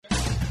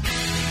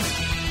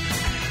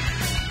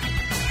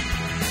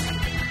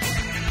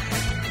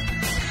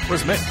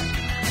Where's Mick?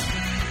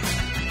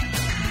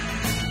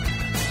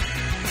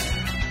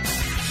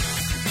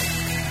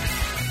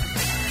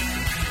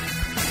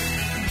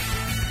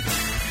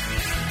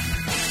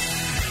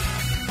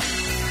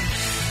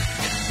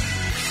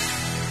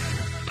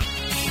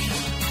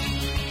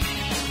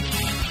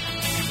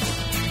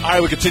 All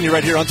right, we continue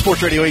right here on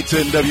Sports Radio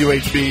 810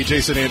 WHB.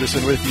 Jason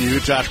Anderson with you,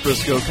 Josh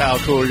Briscoe, Kyle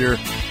Collier,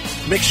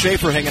 Mick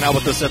Shaffer hanging out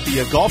with us at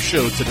the golf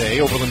show today,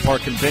 Overland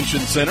Park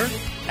Convention Center.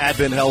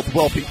 Advent Health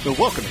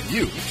welcoming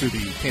you to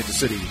the Kansas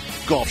City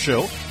Golf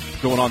Show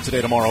going on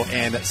today, tomorrow,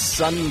 and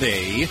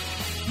Sunday.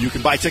 You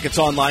can buy tickets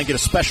online, get a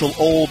special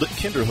old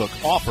Kinderhook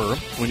offer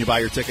when you buy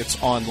your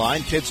tickets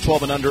online. Kids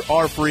 12 and under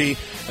are free,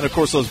 and, of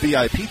course, those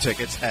VIP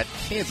tickets at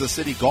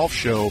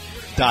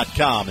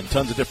kansascitygolfshow.com. And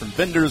tons of different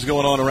vendors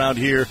going on around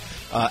here.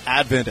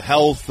 Advent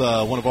Health,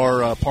 one of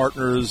our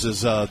partners,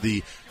 is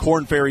the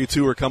Corn Ferry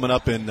Tour coming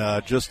up in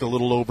just a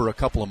little over a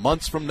couple of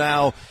months from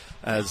now.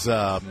 As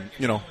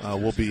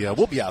we'll be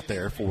out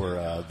there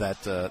for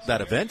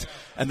that event,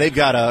 and they've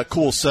got a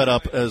cool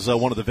setup as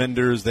one of the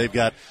vendors. They've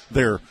got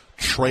their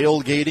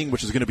trailgating,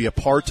 which is going to be a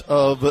part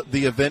of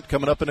the event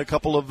coming up in a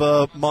couple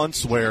of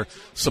months, where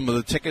some of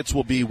the tickets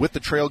will be with the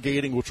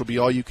trailgating, which will be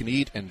all you can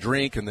eat and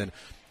drink, and then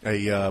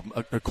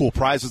a cool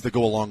prizes that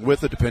go along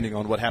with it, depending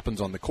on what happens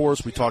on the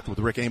course. We talked with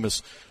Rick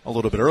Amos a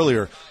little bit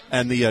earlier,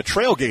 and the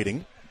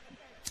trailgating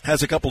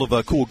has a couple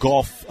of cool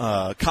golf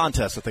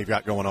contests that they've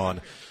got going on.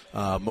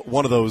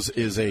 One of those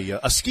is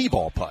a skee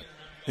ball putt.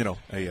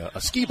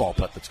 A skee ball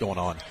putt that's going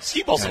on.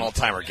 Skee ball's an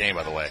all-timer game,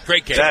 by the way.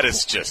 Great game. That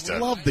is just a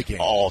love the game.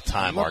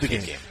 All-time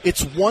arcade game.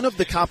 It's one of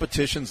the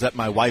competitions that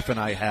my wife and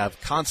I have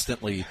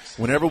constantly.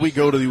 Whenever we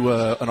go to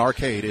an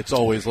arcade, it's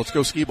always, let's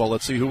go skee ball,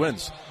 let's see who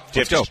wins.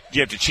 Do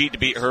you have to cheat to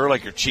beat her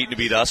like you're cheating to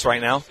beat us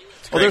right now?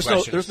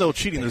 There's no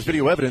cheating. There's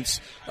video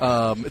evidence.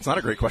 It's not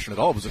a great question at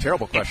all. It was a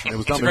terrible question. It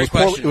was dumb.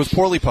 It was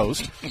poorly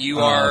posed. You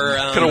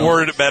are could have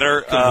worded it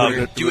better.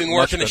 Doing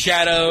work in the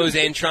shadows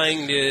and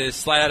trying to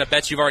slide out of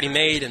bets you've already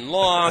made and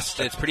lost.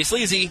 It's pretty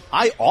sleazy.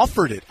 I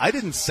offered it. I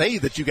didn't say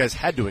that you guys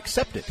had to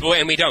accept it. Well,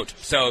 and we don't.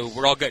 So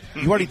we're all good.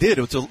 You already did.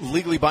 It's a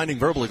legally binding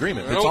verbal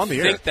agreement. It's on the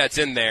air. I don't think that's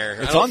in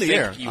there. It's on the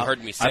air. You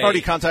heard me say. I've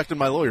already contacted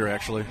my lawyer,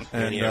 actually,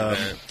 and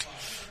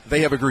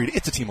they have agreed.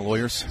 It's a team of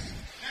lawyers.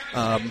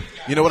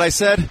 You know what I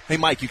said? Hey,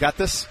 Mike, you got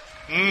this?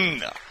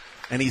 No.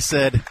 And he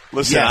said,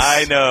 listen, yes.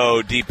 I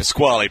know Deep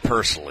Pasquale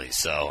personally,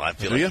 so I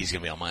feel like he's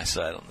going to be on my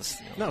side on this.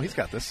 No, he's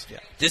got this. Yeah.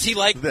 Does he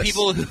like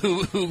people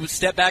who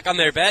step back on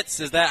their bets?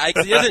 Is that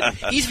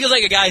he feels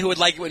like a guy who would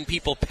like it when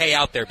people pay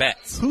out their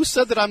bets. Who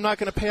said that I'm not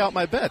going to pay out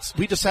my bets?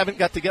 We just haven't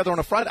got together on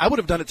a Friday. I would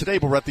have done it today,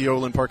 but we're at the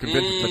Overland Park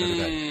Convention Center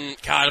today.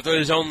 God, if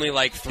there's only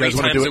like 3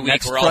 times a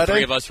week where all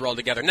 3 of us are all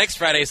together. Next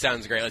Friday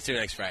sounds great. Let's do it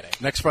next Friday.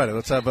 Next Friday.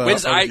 Let's have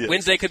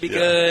Wednesday could be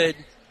good.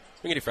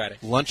 We can do Friday.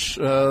 Lunch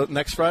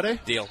next Friday?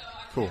 Deal.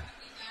 Cool.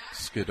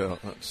 Let's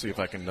see if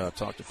I can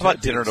talk to Ted. How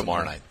about dinner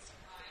tomorrow night?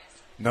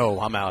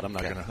 No, I'm out. I'm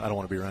not gonna. I don't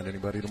want to be around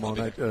anybody tomorrow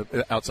night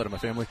outside of my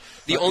family.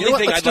 The only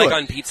thing I'd like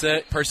on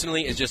pizza,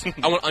 personally, is just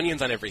I want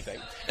onions on everything.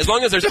 As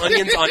long as there's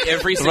onions on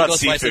every single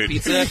slice of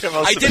pizza.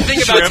 I did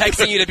think about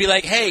texting you to be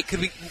like, "Hey,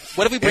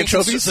 what if we bring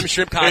some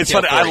shrimp cocktail?" It's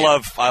funny.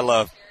 I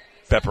love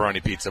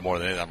pepperoni pizza more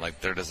than anything. I'm like,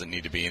 there doesn't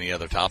need to be any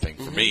other topping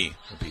for me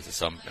on pizza,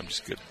 so I'm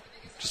just good.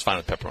 Just fine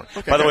with pepperoni.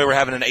 Okay. By the way, we're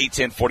having an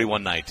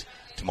 8-10-41 night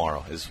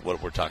tomorrow is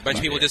what we're talking about. A bunch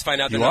of people here. just find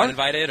out they're not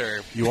invited,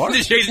 or you are?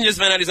 Does Jason just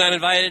find out he's not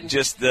invited?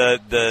 Just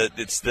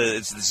it's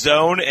the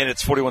zone, and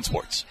it's 41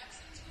 Sports.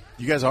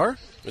 You guys are?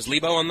 Was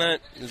Lebo on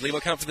that? Does Lebo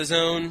count for the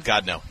zone?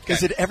 God, no.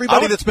 Is it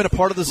everybody that's been a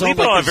part of the zone?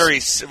 Lebo and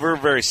we're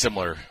very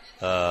similar.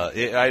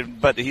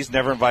 But he's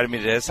never invited me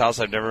to his house.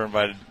 I've never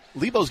invited.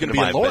 Lebo's going to be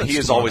in Lawrence. He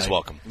is always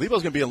welcome.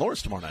 Lebo's going to be in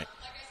Lawrence tomorrow night.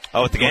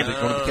 Oh, at the game? Going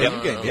to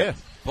the game, yeah.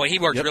 Boy, he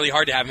worked really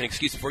hard to have an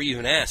excuse before you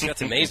even asked.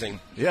 That's amazing.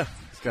 Yeah.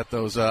 He's got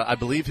those. I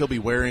believe he'll be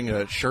wearing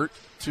a shirt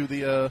to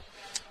the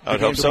I would game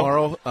hope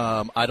tomorrow.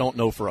 I don't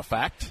know for a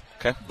fact,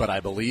 okay, but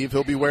I believe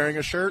he'll be wearing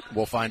a shirt.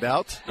 We'll find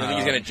out. You think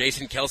he's going to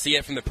Jason Kelsey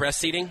it from the press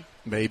seating?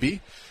 Maybe.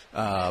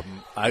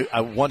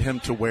 I want him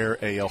to wear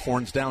a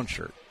horns down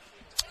shirt.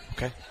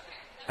 Okay.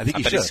 I think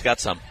he should. He's got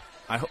some.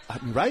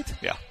 Right?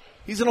 Yeah.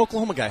 He's an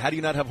Oklahoma guy. How do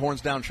you not have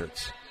horns down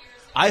shirts?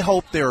 I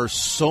hope there are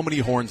so many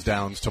horns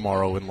downs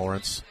tomorrow in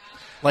Lawrence.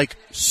 Like,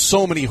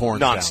 so many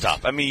horns nonstop.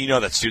 downs. I mean, you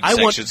know that student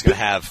section's going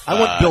to have I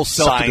want Bill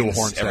Self signs, to do a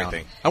horns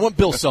everything. down. I want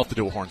Bill Self to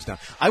do a horns down.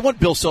 I want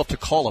Bill Self to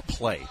call a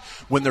play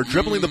when they're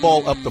dribbling the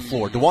ball up the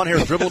floor. DeJuan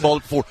Harris dribbling the ball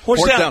up the floor.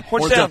 Horns down.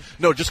 Horns down.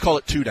 No, just call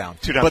it 2 down.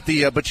 2 down.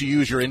 But you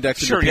use your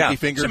index and your pinky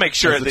finger to make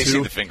sure the they 2.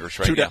 see the fingers,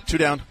 right? 2 down, 2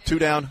 down, 2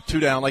 down, 2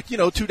 down. Like,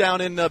 2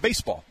 down in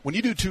baseball. When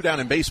you do 2 down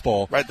in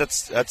baseball, right?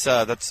 That's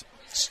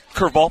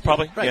curveball,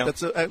 probably. Right. Yeah.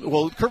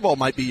 Curveball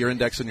might be your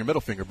index and your middle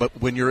finger, but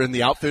when you're in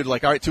the outfield,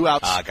 like, all right, 2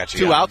 outs, gotcha,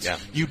 2 outs, yeah.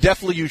 you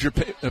definitely use your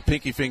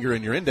pinky finger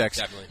and your index.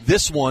 Definitely.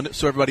 This one,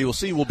 so everybody will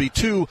see, will be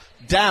 2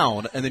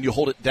 down, and then you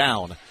hold it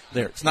down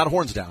there. It's not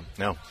horns down.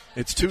 No.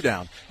 It's 2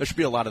 down. There should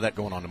be a lot of that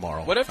going on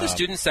tomorrow. What if the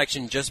student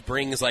section just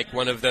brings like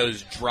one of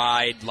those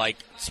dried like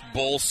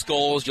bull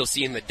skulls you'll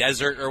see in the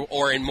desert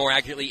or in more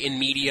accurately in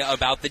media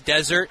about the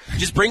desert?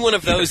 Just bring one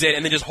of those in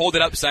and then just hold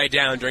it upside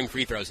down during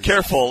free throws.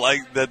 Careful,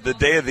 like the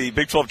day of the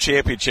Big 12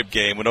 championship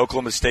game when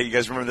Oklahoma State, you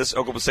guys remember this?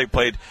 Oklahoma State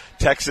played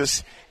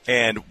Texas,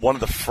 and one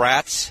of the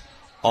frats,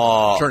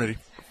 fraternity,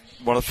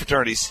 one of the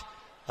fraternities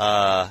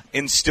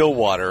in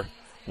Stillwater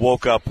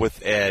woke up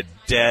with a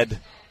dead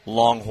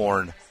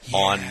longhorn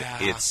on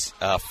its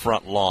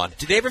front lawn.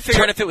 Did they ever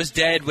figure out if it was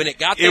dead when it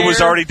got there? It was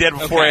already dead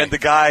beforehand. Okay. The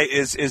guy,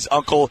 his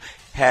uncle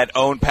had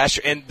owned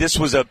pasture, and this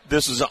was an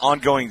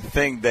ongoing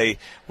thing. They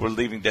were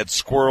leaving dead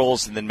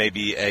squirrels, and then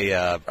maybe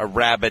a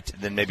rabbit,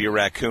 and then maybe a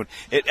raccoon.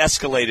 It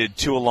escalated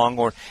to a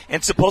longhorn,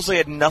 and supposedly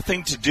had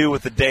nothing to do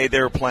with the day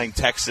they were playing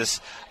Texas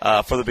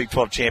for the Big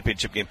 12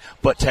 championship game.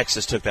 But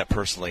Texas took that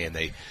personally, and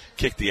they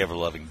kicked the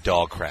ever-loving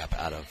dog crap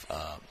out of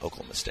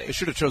Oklahoma State. They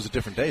should have chose a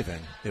different day then.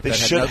 If they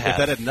if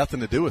that had nothing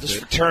to do with There's it.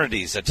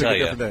 fraternities, I tell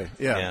you. Different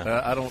day.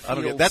 Yeah. I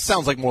don't get that.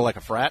 Sounds like more like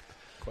a frat.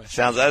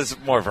 That's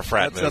more of a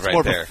frat move right there. That's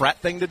more of a frat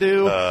thing to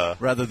do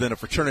rather than a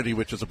fraternity,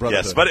 which is a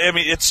brotherhood. Yes, but I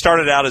mean, it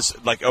started out as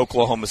like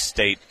Oklahoma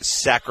State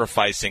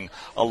sacrificing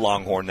a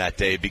longhorn that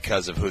day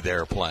because of who they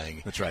were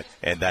playing. That's right.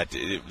 And that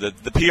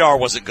the PR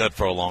wasn't good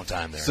for a long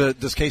time there. So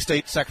does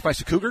K-State sacrifice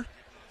a cougar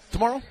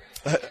tomorrow?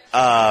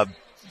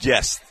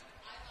 Yes.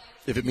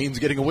 If it means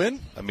getting a win?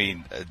 I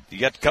mean, you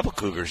got a couple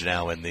cougars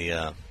now in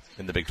the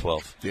Big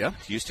 12. Yeah.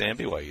 Houston and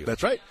BYU.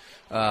 That's right.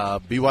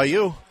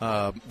 BYU,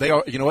 they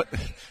are, you know what?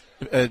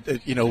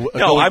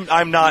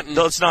 I'm not.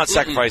 Let's not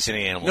sacrifice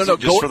any animals.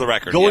 For the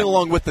record. Going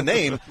along with the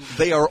name,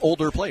 they are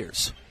older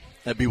players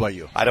at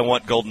BYU. I don't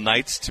want Golden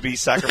Knights to be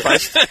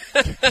sacrificed.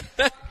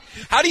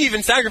 How do you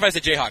even sacrifice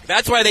a Jayhawk?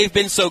 That's why they've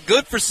been so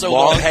good for so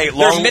long.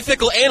 They're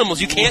mythical animals.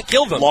 You can't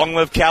kill them.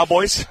 Long-lived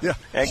cowboys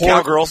and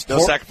cowgirls. No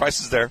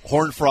sacrifices there.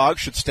 Horned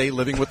frogs should stay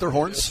living with their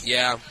horns.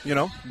 Yeah.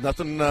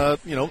 Nothing,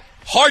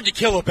 Hard to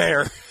kill a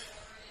bear.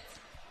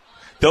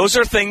 Those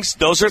are things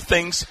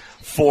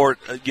for,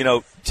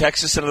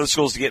 Texas and other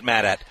schools to get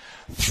mad at.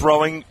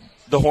 Throwing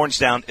the horns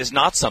down is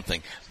not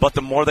something. But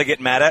the more they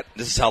get mad at,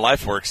 this is how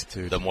life works,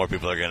 the more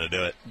people are going to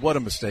do it. What a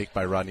mistake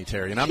by Rodney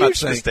Terry. And I'm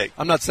Huge mistake.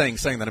 I'm not saying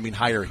that, I mean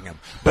hiring him.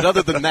 But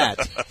other than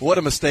that, what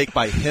a mistake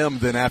by him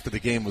then after the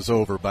game was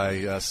over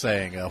by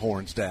saying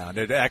horns down.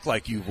 It act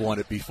like you've won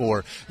it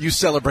before. You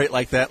celebrate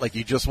like that, like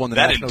you just won the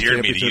national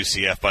championship. That endeared me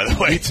to UCF, by the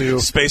way. Me too.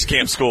 Space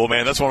Camp School,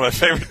 man. That's one of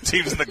my favorite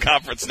teams in the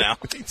conference now.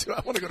 Me too. I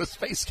want to go to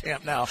Space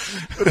Camp now.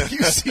 Go to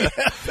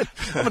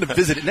UCF. I'm going to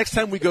visit it. Next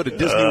time we go to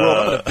Disney World,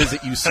 I'm going to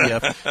visit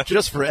UCF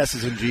just for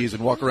S's and G's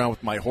and walk around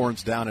with my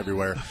horns down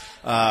everywhere.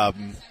 But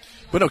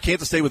no,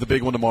 Kansas State with a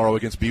big one tomorrow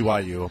against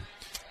BYU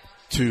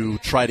to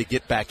try to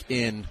get back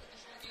in.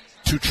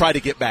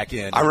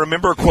 I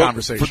remember a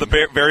quote for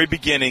the very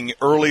beginning,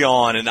 early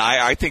on, and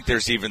I think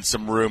there's even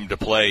some room to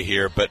play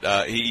here. But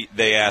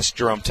they asked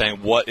Jerome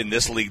Tang, "What in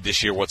this league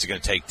this year? What's it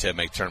going to take to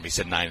make the tournament?" He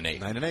said 9-8.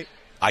 9-8.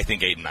 I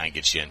think 8-9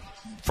 gets you in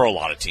for a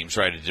lot of teams,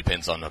 right? It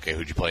depends on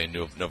who'd you play in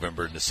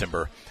November and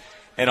December,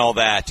 and all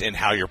that, and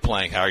how you're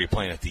playing. How are you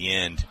playing at the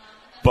end?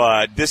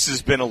 But this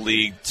has been a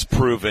league that's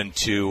proven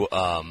to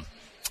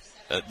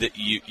that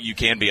you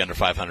can be under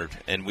 500,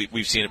 and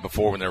we've seen it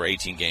before when there were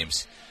 18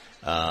 games.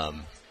 Are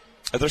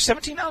there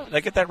 17 now? Did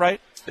I get that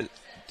right?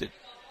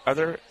 Are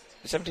there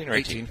 17 or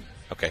 18?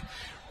 Okay.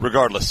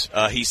 Regardless,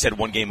 he said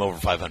one game over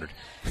 500,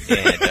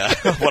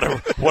 and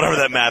whatever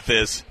that math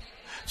is.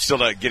 Still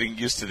not getting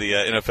used to the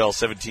NFL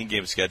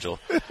 17-game schedule.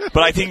 But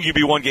I think you'd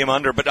be one game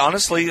under. But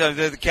honestly,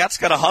 the Cats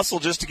got to hustle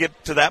just to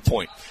get to that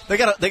point. They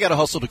got to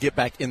hustle to get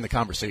back in the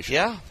conversation.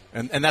 Yeah.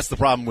 And that's the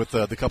problem with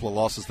the couple of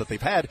losses that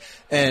they've had.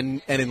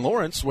 And in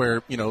Lawrence,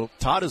 where,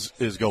 Todd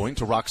is going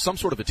to rock some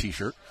sort of a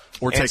T-shirt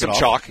or and take some it off.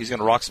 Chalk. He's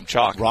going to rock some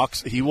chalk.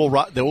 He will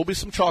rock. There will be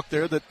some chalk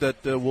there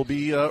that will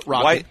be rocking.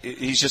 Why?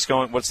 He's just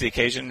going, what's the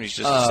occasion? He's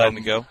just deciding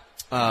to go?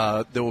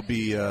 There will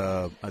be,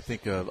 I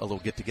think, a little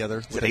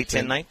get-together. Is it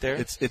 8-10 night there?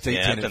 It's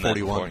 8-10 and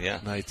 41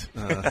 night.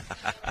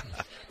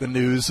 The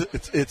news.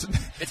 It's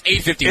 8:51.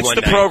 It's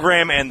the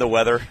program and the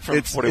weather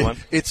from 41.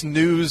 It's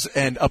news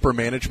and upper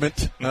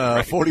management.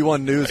 Right.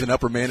 41 news and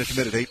upper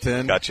management at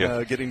 8:10.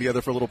 Gotcha. Getting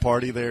together for a little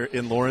party there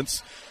in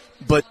Lawrence.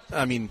 But,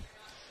 I mean,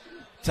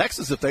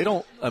 Texas, if they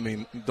don't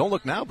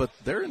look now, but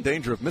they're in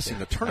danger of missing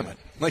the tournament.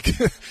 Like,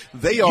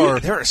 they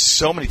are. There are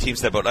so many teams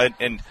that vote.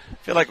 And I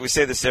feel like we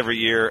say this every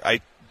year.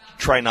 I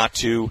try not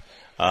to,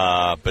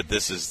 but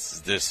this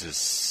is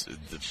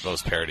the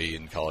most parity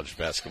in college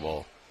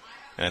basketball,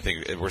 and I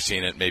think we're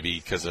seeing it maybe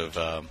because of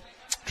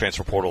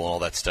transfer portal and all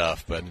that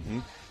stuff. But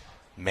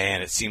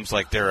man, it seems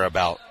like there are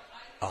about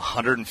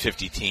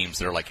 150 teams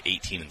that are like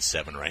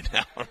 18-7 right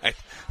now. Right,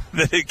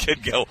 that it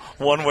could go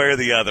one way or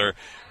the other,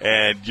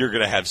 and you're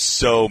going to have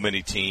so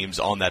many teams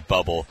on that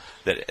bubble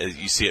that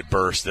you see it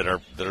burst that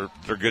are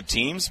good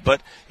teams.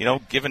 But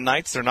given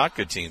nights, they're not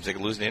good teams. They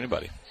can lose to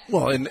anybody.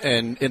 Well, and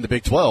in the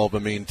Big 12, I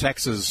mean,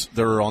 Texas,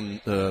 they're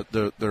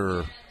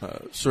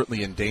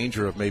certainly in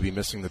danger of maybe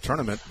missing the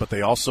tournament, but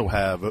they also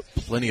have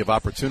plenty of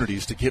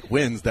opportunities to get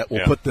wins that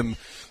will put them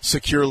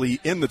securely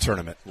in the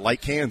tournament,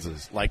 like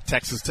Kansas, like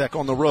Texas Tech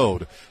on the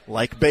road,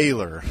 like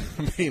Baylor,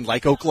 I mean,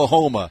 like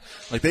Oklahoma.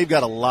 Like, they've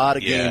got a lot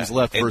of games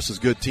left versus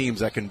good teams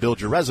that can build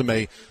your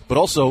resume, but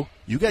also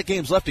you got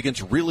games left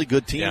against really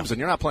good teams, and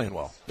you're not playing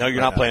well. No,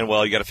 you're not playing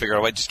well. You got to figure out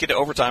a way. Just get to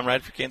overtime,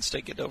 right? For Kansas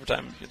State, get to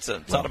overtime. It's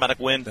an automatic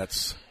win.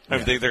 I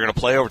don't think they're going to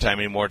play overtime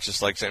anymore. It's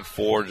just like saying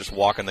 4, just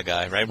walking the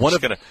guy, right? We're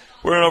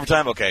in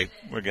overtime. Okay,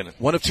 we're going to.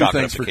 One of two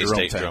things for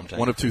Jerome Tang.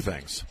 One of two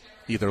things: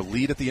 either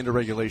lead at the end of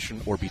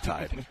regulation or be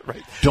tied.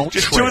 Right. Don't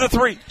just trail. 2 of the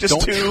 3.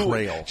 Don't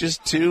trail.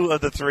 Just 2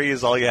 of the 3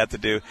 is all you have to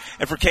do.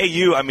 And for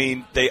KU, I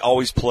mean, they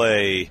always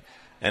play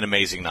an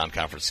amazing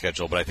non-conference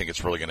schedule, but I think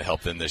it's really going to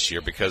help them this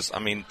year because, I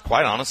mean,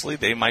 quite honestly,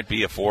 they might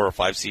be a 4 or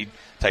 5 seed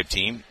type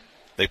team.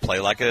 They play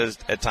like it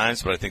at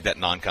times, but I think that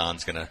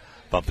non-con's going to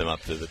bump them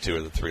up to the 2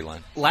 or the 3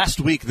 line. Last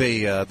week,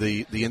 the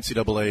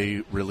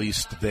NCAA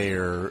released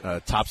their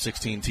top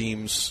 16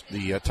 teams,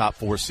 the top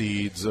 4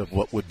 seeds of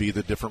what would be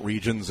the different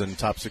regions and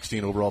top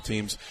 16 overall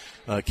teams.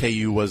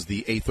 KU was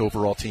the 8th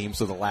overall team,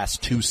 so the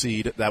last 2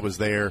 seed that was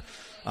there.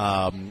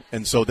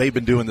 And so they've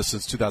been doing this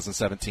since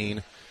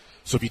 2017.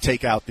 So if you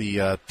take out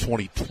the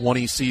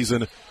 2020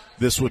 season,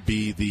 this would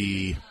be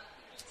the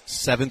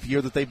 7th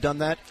year that they've done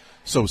that.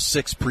 So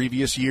 6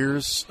 previous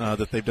years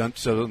that they've done,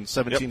 so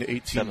 17 to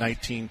 18,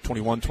 19,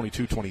 21,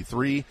 22,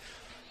 23.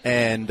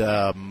 And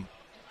I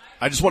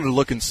just wanted to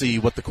look and see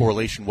what the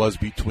correlation was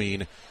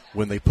between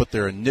when they put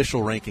their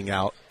initial ranking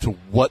out to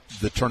what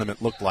the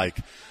tournament looked like.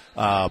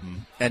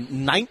 And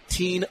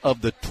 19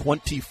 of the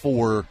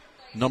 24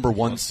 number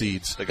 1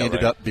 seeds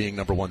ended up being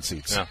number 1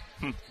 seeds. Yeah.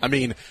 I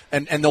mean,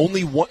 and the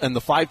only one, and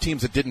the 5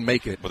 teams that didn't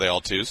make it. Were they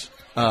all 2s?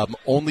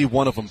 Only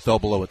one of them fell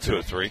below a 2. 2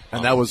 or 3.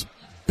 And that was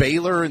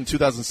Baylor in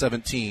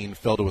 2017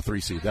 fell to a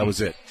 3 seed. That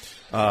was it.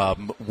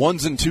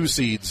 1s and 2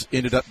 seeds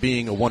ended up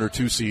being a 1 or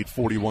 2 seed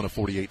 41 of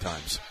 48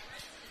 times.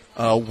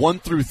 1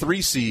 through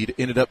 3 seed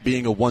ended up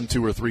being a 1,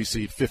 2, or 3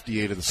 seed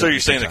 58 of the. So you're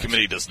saying times. The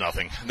committee does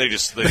nothing? They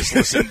just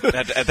listen.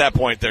 At that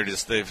point,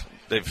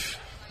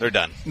 they're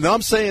done. No,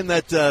 I'm saying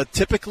that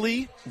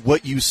typically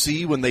what you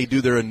see when they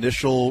do their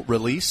initial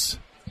release,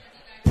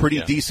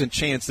 pretty decent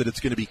chance that it's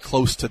going to be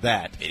close to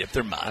that. Made up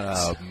their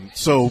minds.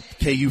 So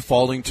KU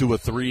falling to a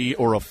 3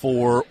 or a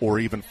 4 or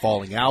even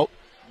falling out,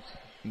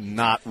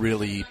 not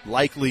really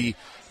likely.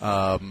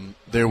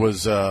 There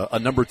was a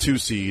number 2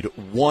 seed.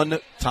 One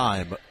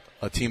time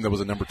a team that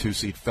was a number 2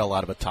 seed fell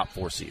out of a top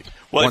 4 seed.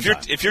 Well,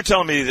 if you're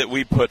telling me that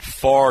we put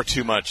far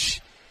too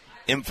much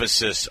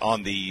emphasis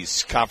on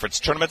these conference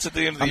tournaments at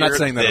the end of the year, I'm not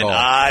saying that at all.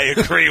 I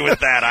agree with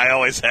that. I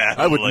always have.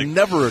 I would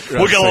never. We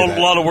got a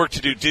lot of work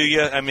to do. Do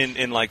you? I mean,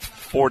 in like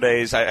 4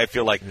 days, I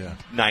feel like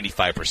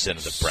 95%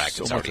 of the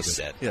bracket's already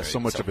set. Yeah, right? So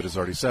much of it is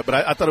already set. But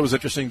I thought it was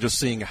interesting just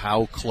seeing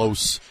how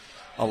close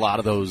a lot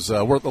of those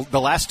were.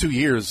 The last 2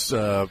 years,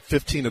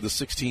 15 of the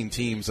 16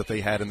 teams that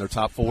they had in their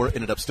top 4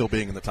 ended up still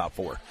being in the top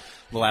 4.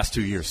 The last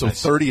 2 years. So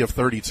nice. 30 of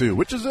 32,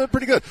 which is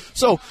pretty good.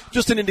 So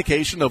just an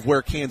indication of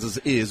where Kansas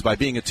is by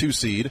being a 2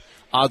 seed.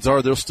 Odds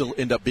are they'll still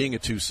end up being a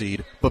 2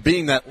 seed. But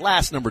being that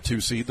last number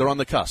 2 seed, they're on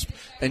the cusp.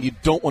 And you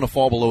don't want to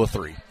fall below a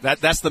 3.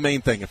 That's the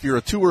main thing. If you're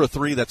a 2 or a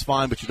 3, that's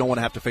fine, but you don't want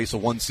to have to face a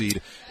 1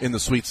 seed in the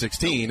Sweet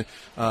 16.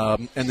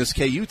 And this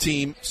KU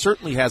team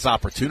certainly has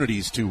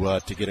opportunities to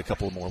get a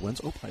couple of more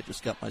wins. Oh, I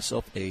just got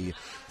myself a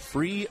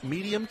free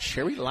medium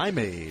cherry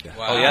limeade.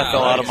 Wow. Oh, yeah, it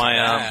fell out of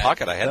my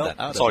pocket. I had that.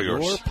 It's all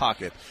yours. Your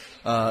pocket.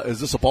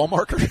 Is this a ball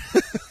marker?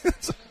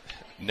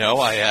 No,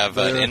 I have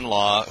an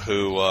in-law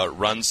who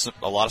runs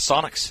a lot of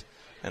Sonics.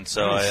 And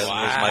so it was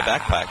my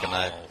backpack,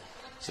 and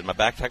it's in my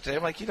backpack today.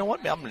 I'm like, you know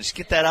what? I'm going to just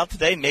get that out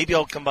today. Maybe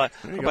I'll come by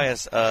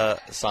a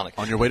Sonic.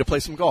 On your way to play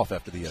some golf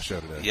after the show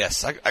today.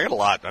 Yes, I got a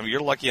lot. I mean,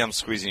 you're lucky I'm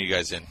squeezing you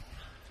guys in.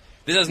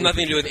 This has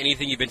nothing to do with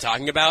anything you've been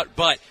talking about,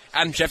 but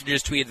Adam Shaffer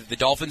just tweeted that the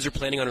Dolphins are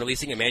planning on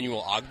releasing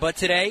Emmanuel Ogbah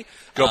today.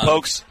 Go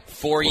Pokes.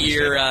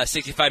 4-year,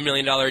 $65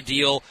 million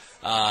deal.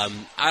 I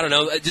don't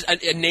know, just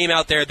a name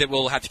out there that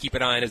we'll have to keep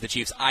an eye on as the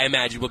Chiefs, I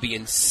imagine, will be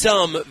in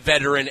some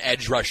veteran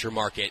edge rusher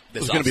market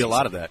this offseason. There's going to be a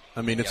lot of that.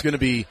 I mean, it's going to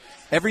be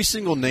every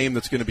single name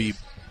that's going to be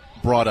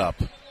brought up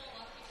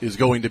is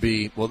going to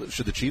be, well,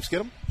 should the Chiefs get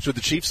him? Should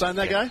the Chiefs sign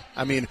that guy?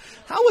 I mean,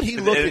 how would he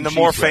look in the Chiefs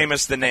more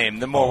famous the name,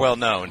 the more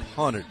well-known.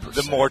 100%.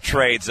 The more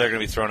trades that are going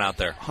to be thrown out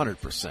there.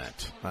 100%.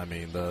 I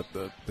mean,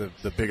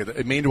 the bigger –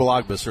 Emmanuel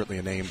Ogbah is certainly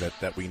a name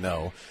that we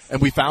know. And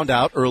we found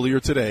out earlier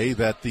today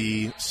that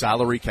the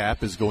salary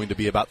cap is going to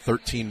be about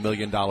 $13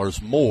 million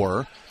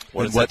more.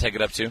 What does that take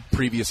it up to?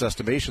 Previous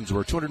estimations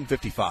were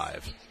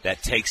 $255.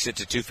 That takes it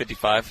to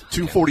 $255?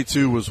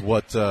 $242 was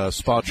what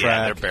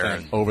Spotrac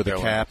they're over the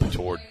cap.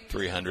 Toward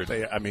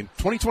 $300. I mean,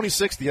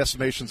 2026, the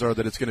estimations are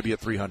that it's going to be at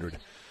 $300.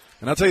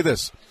 And I'll tell you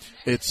this,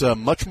 it's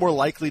much more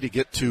likely to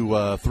get to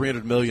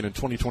 $300 million in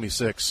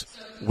 2026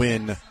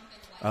 when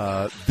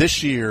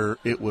this year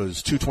it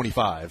was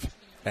 $225,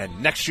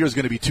 and next year is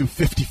going to be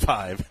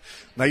 $255.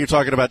 Now you're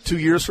talking about 2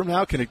 years from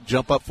now. Can it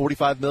jump up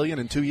 $45 million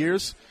in 2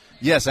 years?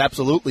 Yes,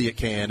 absolutely it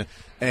can.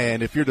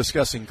 And if you're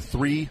discussing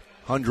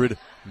 $300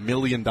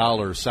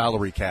 million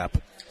salary cap,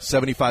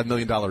 $75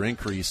 million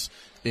increase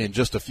in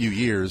just a few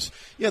years,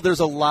 there's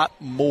a lot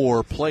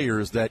more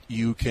players that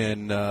you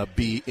can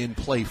be in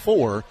play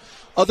for.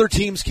 Other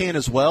teams can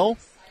as well,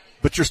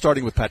 but you're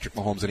starting with Patrick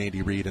Mahomes and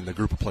Andy Reid and the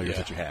group of players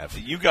that you have.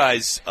 You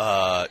guys,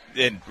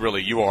 and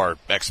really you are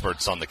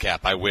experts on the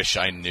cap. I wish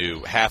I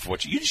knew half of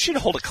what you should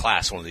hold a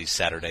class one of these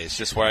Saturdays,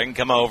 just where I can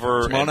come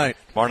over. Tomorrow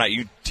night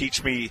you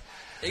teach me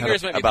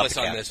Ignorance might be about bliss the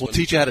on cap. this We'll one.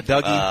 teach you how to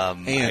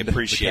Dougie and I'd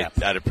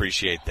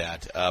appreciate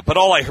that. But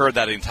all I heard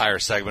that entire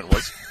segment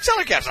was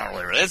salary cap's not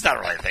really it's not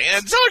really a thing.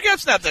 And salary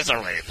cap's not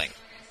really a thing.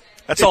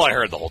 That's all I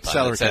heard the whole time.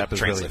 Salary cap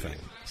is really a thing.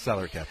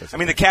 Salary cap is. I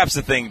mean, the cap's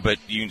the thing, but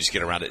you can just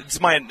get around it.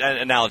 It's my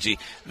analogy.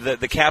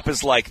 The cap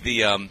is like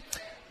the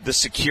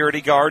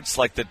security guards,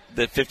 like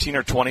the 15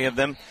 or 20 of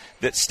them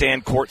that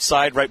stand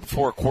courtside right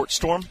before a court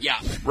storm. Yeah.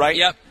 Right.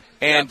 Yep.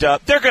 And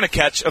they're going to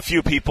catch a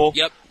few people.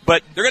 Yep.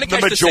 But they're going to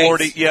catch the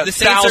majority, the Saints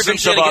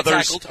thousands of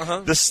others,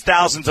 the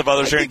thousands of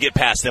others are going to get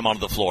past them onto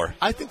the floor.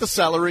 I think the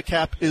salary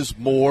cap is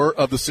more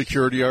of the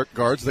security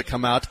guards that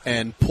come out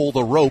and pull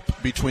the rope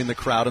between the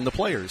crowd and the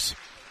players.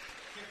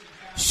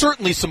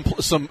 Certainly,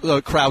 some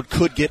crowd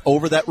could get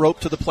over that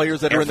rope to the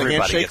players that are in the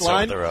handshake gets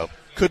line. Over the rope.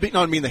 Could be.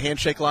 No, I mean the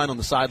handshake line on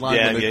the sideline.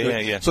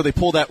 Yeah. So they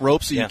pull that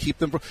rope so you keep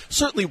them.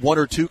 Certainly, one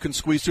or two can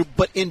squeeze through,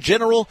 but in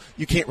general,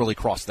 you can't really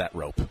cross that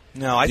rope.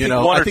 No, I think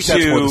one or two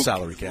that's more the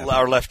salary cap.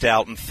 are left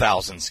out, and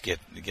thousands get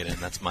in.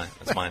 That's mine.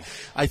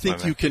 I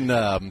think you can.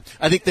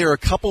 I think there are a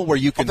couple where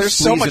you can. There's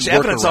squeeze so much and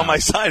work evidence around. on my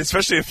side,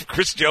 especially if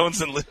Chris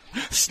Jones and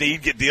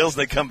Snead get deals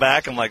and they come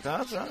back. I'm like,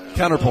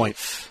 Counterpoint.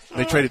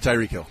 They traded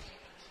Tyreek Hill.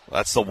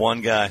 That's the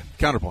one guy.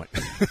 Counterpoint.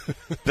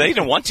 They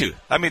didn't want to.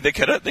 I mean, they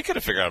could have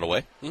figured out a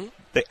way. Mm-hmm.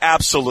 They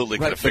absolutely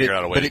could have figured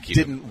out a way to keep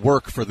him. But it didn't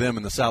work for them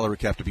in the salary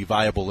cap to be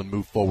viable and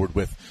move forward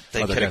with.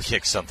 They could have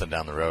kicked something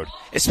down the road,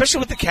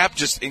 especially with the cap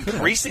just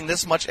increasing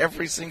this much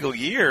every single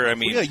year. I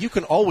mean, you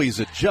can always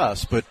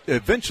adjust, but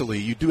eventually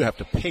you do have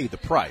to pay the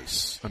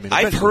price. I mean,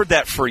 I've heard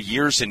that for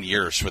years and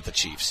years with the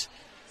Chiefs.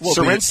 Well,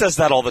 Soren says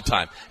that all the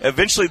time.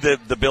 Eventually,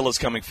 the bill is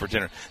coming for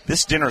dinner.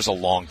 This dinner is a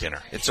long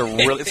dinner. It's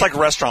it's like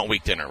restaurant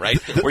week dinner, right?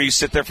 Where you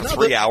sit there for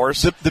 3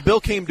 hours. The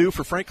bill came due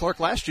for Frank Clark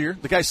last year.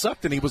 The guy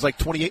sucked, and he was like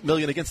 $28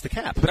 million against the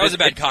cap. That was a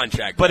bad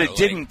contract, but it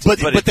didn't.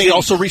 But they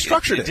also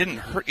restructured it. It didn't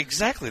hurt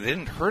exactly. They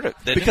didn't hurt it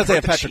because they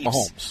had Patrick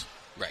Mahomes,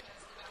 right?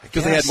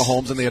 Because they had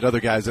Mahomes and they had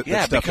other guys that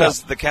stepped up.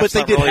 Because the cap's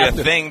not really a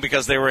thing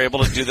because they were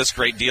able to do this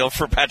great deal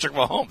for Patrick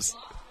Mahomes.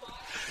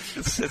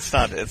 It's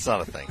not a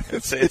thing.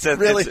 It's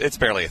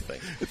barely a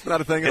thing. It's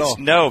not a thing at all.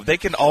 No, they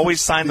can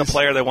always sign the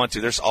player they want to.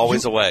 There's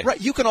always a way.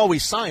 Right, you can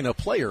always sign a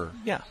player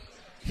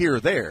here or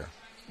there,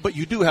 but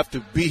you do have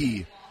to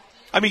be.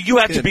 I mean, you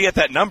have to be at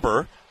that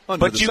number.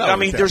 But there's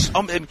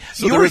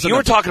you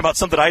were talking about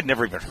something I'd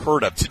never even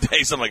heard of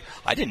today. So I'm like,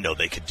 I didn't know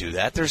they could do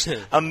that. There's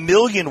a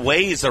million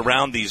ways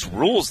around these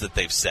rules that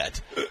they've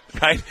set.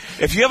 Right?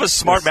 If you have a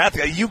smart math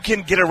guy, you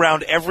can get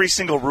around every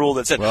single rule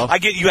that said. I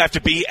get you have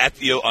to be at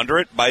under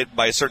it by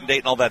a certain date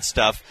and all that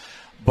stuff.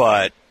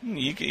 But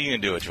you can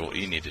do what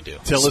you need to do.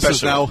 Tillis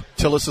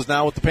is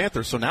now with the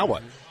Panthers. So now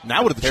what?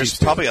 Now what do the Chiefs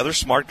do? There's probably other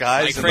smart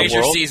guys in the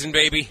Frazier world. season,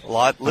 baby. A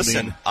lot.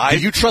 Listen, do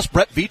you trust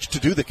Brett Veach to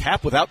do the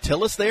cap without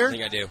Tillis there? I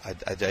think I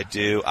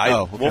do.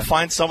 I do. We'll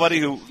find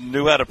somebody who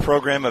knew how to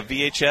program a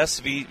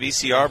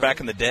VCR back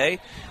in the day.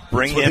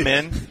 Bring him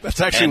in.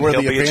 That's actually where the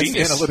advanced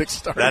analytics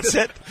started. That's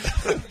it.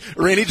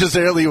 Randy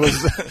Gisarelli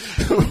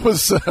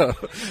was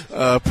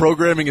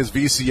programming his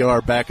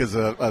VCR back as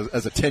a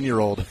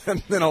 10-year-old,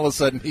 and then all of a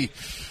sudden he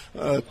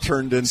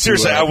turned into.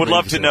 Seriously, I would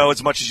love to know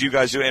as much as you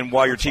guys do. And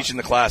while you're teaching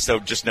the class, though,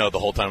 just know the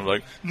whole time,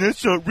 like,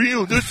 that's not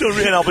real.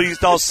 And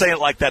I'll say it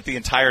like that the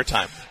entire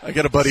time. I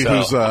got a buddy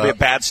who's I'll be a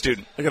bad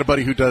student. I got a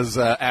buddy who does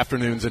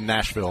afternoons in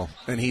Nashville,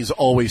 and he's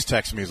always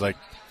texting me. He's like,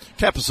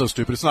 "Cap is so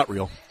stupid, it's not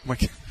real." I'm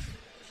like.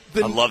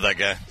 I love that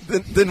guy.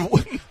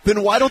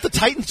 Then why don't the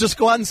Titans just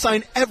go out and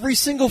sign every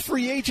single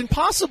free agent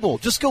possible?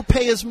 Just go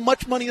pay as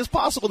much money as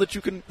possible that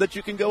you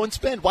can go and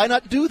spend. Why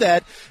not do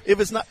that? If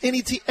it's not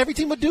any team, every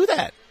team would do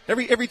that.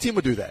 Every team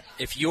would do that.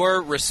 If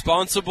you're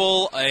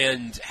responsible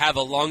and have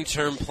a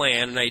long-term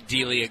plan and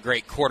ideally a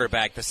great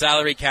quarterback, the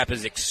salary cap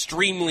is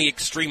extremely,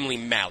 extremely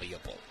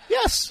malleable.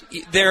 Yes.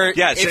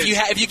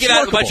 If you get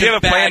out a bunch if you have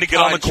of a plan to get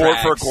on the court for a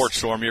contracts. court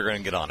storm, you're going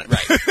to get on it.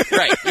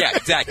 Right. Yeah,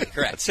 exactly.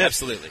 Correct.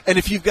 Absolutely. And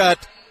if you've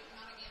got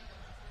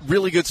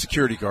really good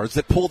security guards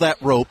that pull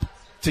that rope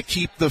to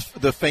keep the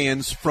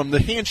fans from the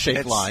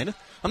handshake line.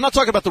 I'm not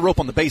talking about the rope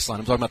on the baseline.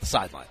 I'm talking about the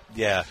sideline.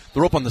 Yeah.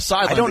 The rope on the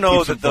sideline. I don't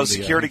know that those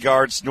security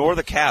guards nor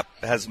the cap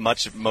has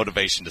much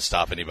motivation to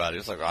stop anybody.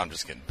 It's like, I'm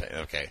just getting paid.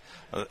 Okay.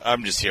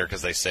 I'm just here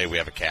because they say we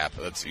have a cap.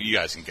 You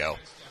guys can go.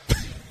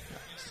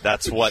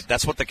 That's what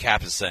the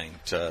cap is saying.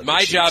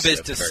 My job is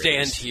to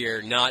stand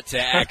here, not to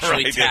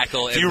actually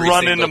tackle every single person. If you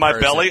run into my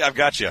belly, I've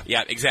got you.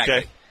 Yeah, exactly.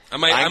 Okay.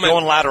 I'm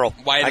going lateral.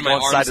 Widen my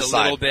arms a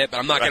little bit, but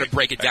I'm not going to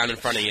break it down Right. in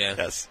front of you.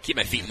 Yes. Keep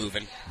my feet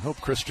moving. I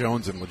hope Chris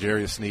Jones and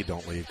L'Jarius Sneed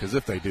don't leave, because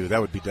if they do, that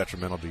would be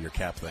detrimental to your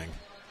cap thing.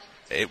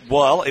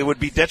 It would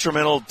be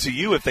detrimental to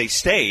you if they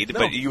stayed,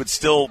 but you would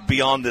still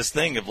be on this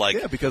thing of like...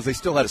 Yeah, because they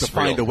still have to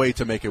find a way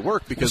to make it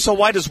work. Because so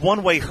why does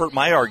one way hurt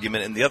my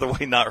argument and the other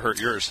way not hurt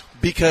yours?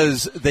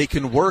 Because they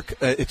can work,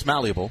 it's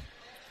malleable.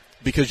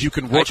 Because you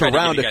can work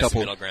around a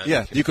couple.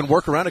 Yeah, you can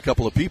work around a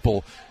couple of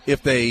people.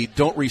 If they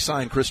don't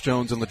re-sign Chris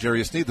Jones and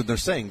L'Jarius Sneed, then they're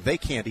saying they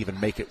can't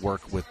even make it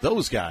work with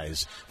those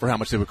guys for how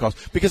much they would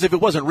cost. Because if it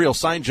wasn't real,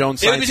 sign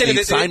Jones, sign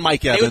Sneed, sign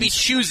Mike Evans. They would be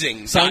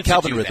choosing sign not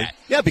Calvin to do Ridley. that.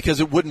 Yeah,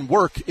 because it wouldn't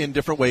work in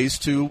different ways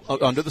to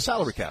under the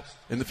salary cap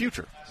in the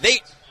future.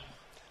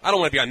 I don't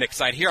want to be on Mick's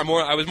side here.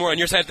 I was more on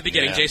your side at the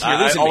beginning, Jason. You're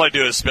losing all me. I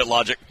do is spit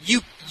logic.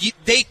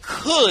 They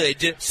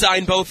could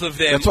sign both of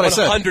them 100%.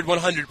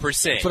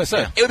 That's what I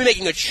said. It would be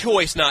making a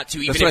choice not to,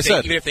 even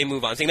if they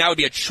move on. Saying that would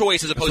be a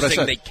choice as opposed to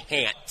saying they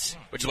can't,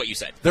 which is what you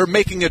said. They're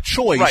making a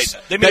choice. Right.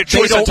 They made a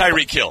choice on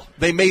Tyreek Hill.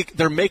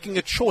 They're making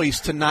a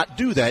choice to not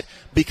do that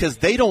because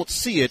they don't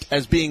see it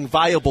as being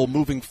viable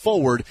moving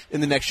forward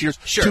in the next years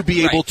to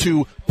be able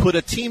to put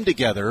a team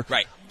together.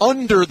 Right.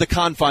 Under the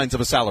confines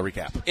of a salary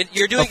cap.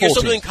 You're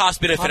still doing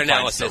cost-benefit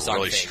analysis on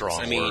really things.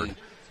 Strong I mean,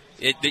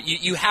 word.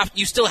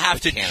 You still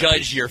have to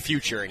judge your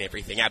future and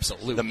everything.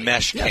 Absolutely. The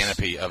mesh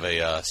canopy of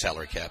a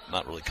salary cap,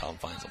 not really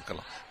confines. I'm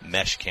going to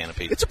mesh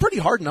canopy. It's a pretty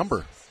hard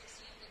number.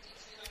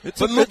 But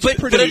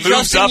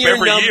adjusting your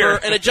number year.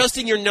 And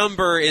adjusting your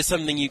number is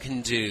something you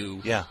can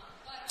do. Yeah.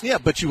 Yeah,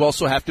 but you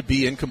also have to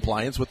be in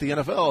compliance with the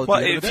NFL.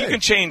 Well, if you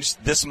can change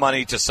this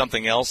money to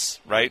something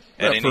else, right,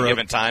 at any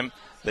given time.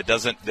 That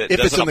doesn't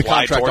it's in the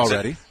contract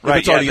already. Right,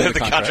 it's already in the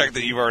contract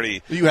that you've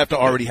already... You have to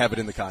already have it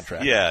in the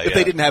contract. Yeah, If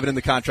they didn't have it in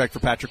the contract for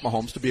Patrick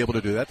Mahomes to be able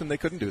to do that, then they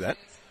couldn't do that.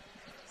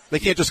 They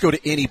can't just go to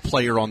any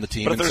player on the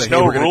team and say, hey,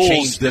 we're going to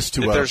change this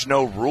to there's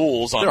no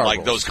rules on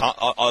like rules.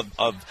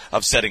 those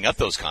of setting up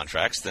those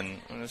contracts, then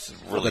it's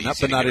really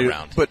easy to get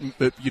around. But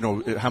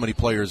how many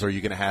players are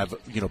you going to have,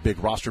 big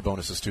roster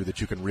bonuses to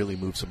that you can really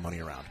move some money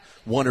around?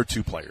 One or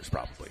two players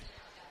probably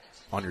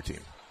on your team.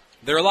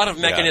 There are a lot of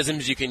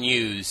mechanisms you can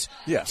use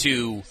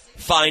to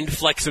find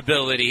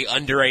flexibility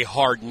under a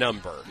hard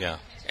number. Yeah.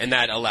 And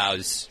that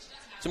allows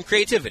some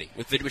creativity,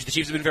 which the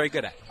Chiefs have been very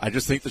good at. I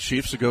just think the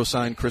Chiefs should go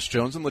sign Chris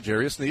Jones and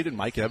L'Jarius Sneed and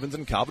Mike Evans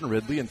and Calvin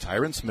Ridley and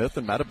Tyron Smith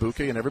and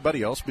Matabuke and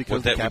everybody else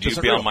because the cap would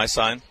you be on my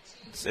side?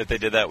 If they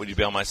did that, would you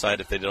be on my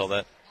side if they did all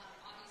that?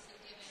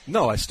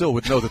 No, I still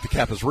would know that the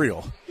cap is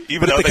real.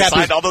 Even though they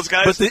signed all those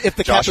guys? But if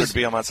the Josh cap would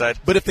be on my side.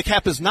 But if the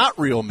cap is not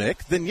real,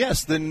 Mick, then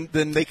yes, then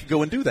they could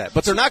go and do that.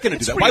 But they're not going to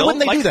do that. Real. Why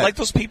wouldn't they do that? Like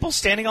those people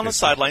standing on the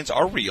sidelines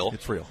are real.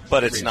 It's real.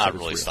 But it's not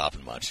really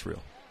stopping much. It's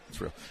real. It's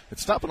real.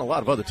 It's stopping a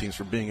lot of other teams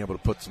from being able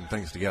to put some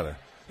things together.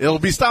 It'll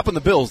be stopping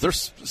the Bills. They're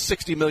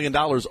 $60 million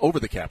over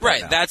the cap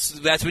right now.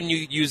 That's when you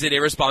use it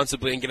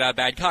irresponsibly and give out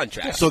bad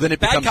contracts. So then it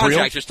becomes real? Bad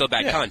contracts are still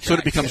bad contracts. So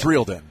it becomes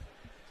real then.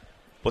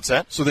 What's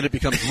that? So then it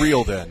becomes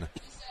real then.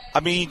 I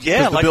mean,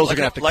 yeah, the Bills are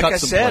gonna have to cut I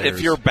some said, players.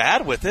 if you're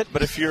bad with it,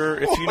 but if you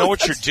know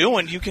what you're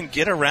doing, you can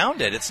get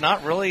around it. It's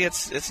not really a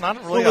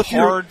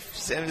hard,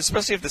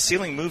 especially if the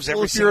ceiling moves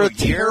every single year. If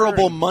you're a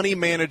terrible money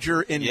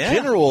manager in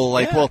general,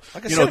 like I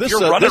said, if you're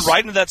running right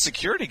into that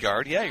security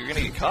guard, you're going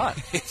to get caught.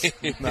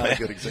 Not a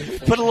good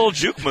example. Put a little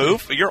juke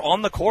move. You're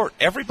on the court.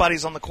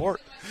 Everybody's on the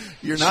court.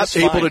 You're not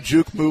able to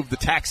juke move the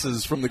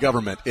taxes from the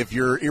government if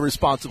you're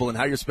irresponsible in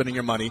how you're spending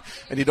your money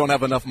and you don't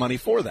have enough money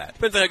for that.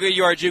 Depends on how good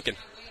you are at juking.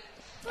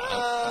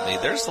 I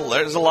mean, there's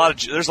a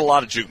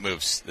lot of juke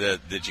moves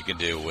that you can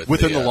do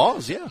within the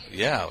laws.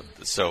 Yeah.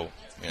 So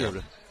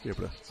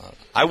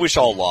I wish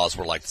all laws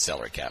were like the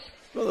salary cap.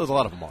 Well, there's a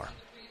lot of them are.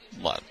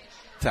 A lot.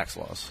 Tax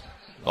laws.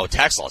 Oh,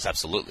 tax laws,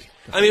 absolutely.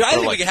 I mean, I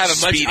think we could have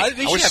a much.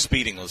 I wish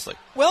speeding was like.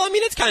 Well, I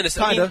mean, it's kind of.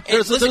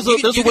 There's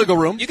a wiggle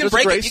room. You can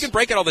break it. You can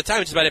break it all the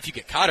time. It's about if you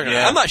get caught or not.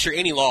 I'm not sure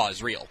any law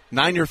is real.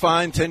 9-year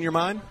fine, 10-year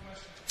mine.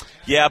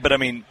 Yeah, but I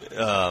mean,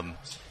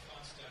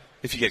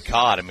 if you get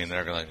caught, I mean,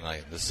 they're going to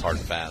like, this is hard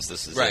and fast.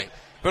 This is right. It.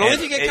 But only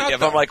if you get caught.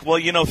 If I'm like,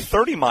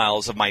 30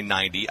 miles of my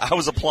 90, I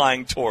was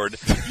applying toward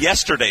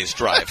yesterday's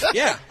drive.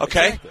 Yeah.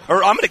 Okay. Exactly.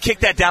 Or I'm going to kick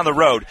that down the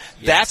road.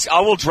 Yes.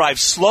 I will drive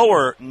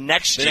slower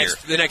next year.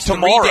 The next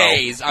tomorrow, 3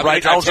 days,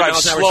 I'll drive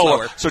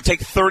slower. So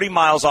take 30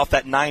 miles off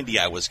that 90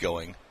 I was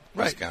going.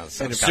 Right.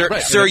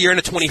 Sir, you're in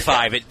a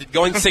 25.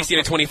 Going 60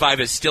 to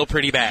 25 is still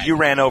pretty bad. You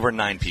ran over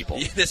 9 people.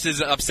 This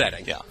is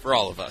upsetting for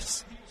all of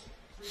us.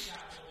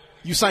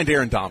 You signed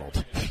Aaron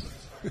Donald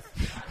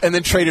and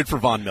then traded for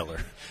Von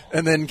Miller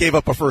and then gave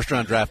up a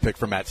first-round draft pick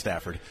for Matt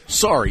Stafford.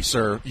 Sorry,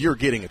 sir, you're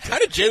getting a ticket. How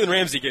did Jalen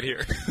Ramsey get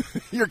here?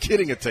 You're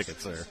getting a ticket,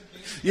 sir.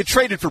 You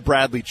traded for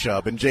Bradley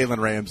Chubb and Jalen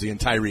Ramsey and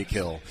Tyreek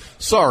Hill.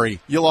 Sorry,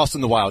 you lost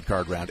in the wild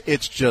card round.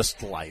 It's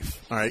just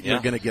life. All right, You're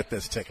going to get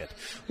this ticket.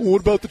 Well,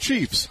 what about the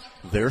Chiefs?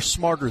 They're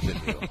smarter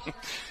than you.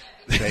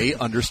 They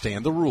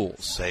understand the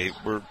rules. They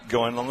were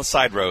going on the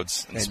side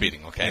roads and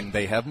speeding, okay? And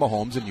they have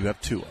Mahomes and you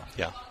have Tua.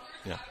 Yeah.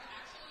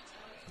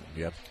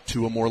 You have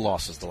 2 or more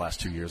losses the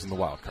last 2 years in the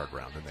wild card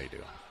round than they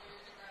do.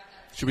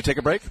 Should we take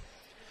a break?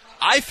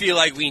 I feel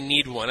like we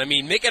need one. I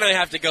mean, Mick and I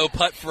have to go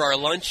putt for our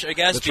lunch, I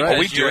guess, That's because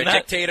right. you're a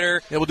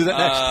dictator. Yeah, we'll do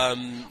that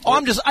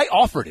next. I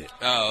offered it.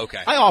 Oh,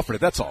 okay. I offered it,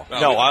 that's all.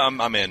 No,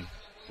 I'm in.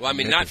 Well, I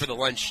mean, not for the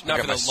lunch. Not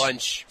for the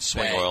lunch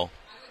swing bag. oil.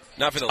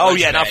 Not for the. Oh lunch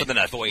yeah, bag not for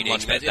the voiding.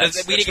 lunch bag.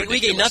 We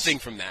get nothing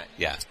from that.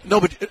 Yeah.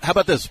 No, but how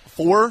about this?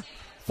 Four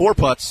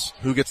putts.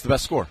 Who gets the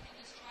best score?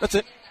 That's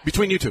it.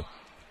 Between you two.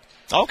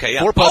 Okay,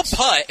 yeah. 4 putts.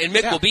 I'll putt, and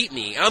Mick will beat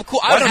me. I'm cool.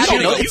 Why I'm don't happy you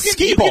to know? go. It's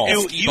skee ball.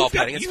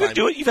 Putting. You can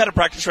do it. You've had a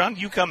practice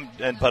round. You come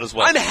and putt as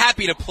well. I'm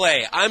happy to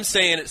play. I'm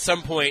saying at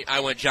some point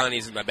I want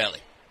Johnny's in my belly.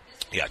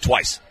 Yeah,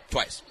 twice.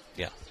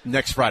 Yeah.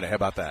 Next Friday. How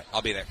about that?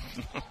 I'll be there.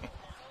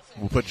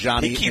 We'll put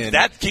Johnny He keeps in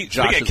that.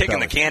 Josh's kicking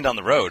belly. the can down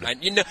the road.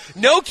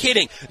 No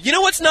kidding. You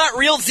know what's not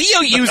real?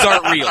 ZOUs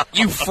aren't real.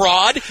 You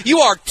fraud. You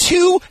are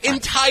 2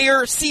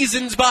 entire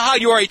seasons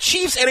behind. You are a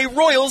Chiefs and a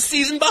Royals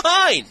season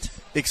behind.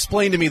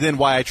 Explain to me then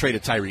why I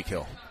traded Tyreek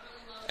Hill.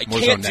 I More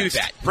can't so do next.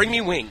 that. Bring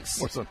me wings.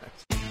 What's up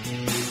next?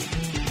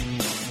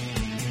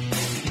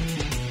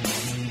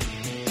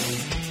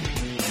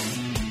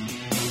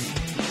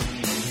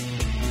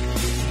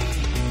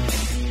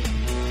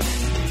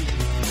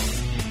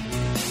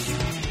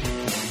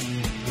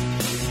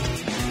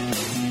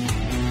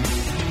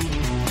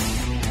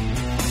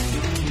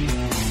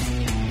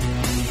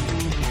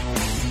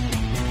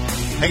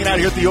 Hanging out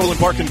here at the Overland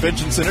Park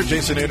Convention Center,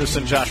 Jason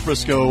Anderson, Josh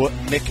Briscoe,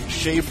 Mick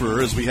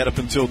Shaffer, as we head up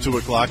until 2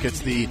 o'clock.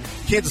 It's the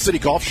Kansas City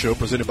Golf Show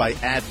presented by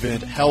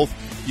Advent Health.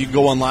 You can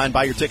go online,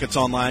 buy your tickets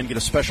online, get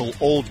a special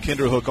old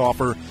Kinderhook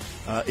offer.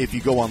 If you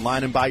go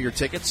online and buy your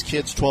tickets,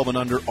 kids 12 and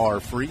under are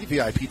free.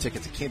 VIP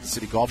tickets at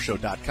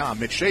kansascitygolfshow.com.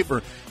 Mick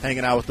Shaffer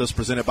hanging out with us,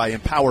 presented by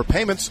Empower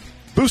Payments,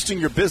 boosting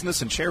your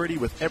business and charity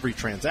with every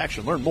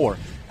transaction. Learn more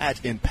at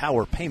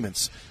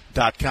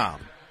empowerpayments.com.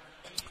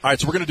 All right,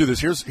 so we're going to do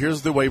this.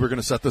 Here's the way we're going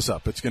to set this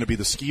up. It's going to be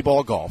the skee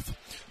ball golf.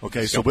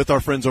 Okay, so with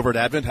our friends over at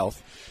Advent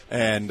Health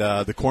and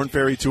the Corn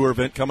Ferry Tour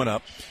event coming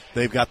up,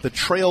 they've got the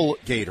Trail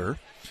Gator.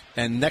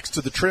 And next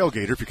to the Trail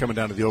Gator, if you're coming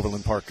down to the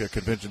Overland Park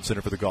Convention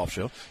Center for the golf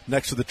show,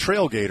 next to the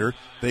Trail Gator,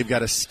 they've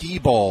got a skee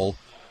ball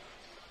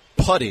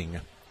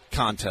putting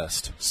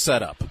contest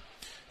set up.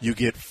 You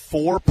get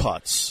 4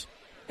 putts,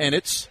 and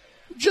it's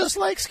just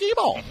like skee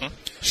ball.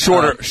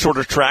 Mm-hmm.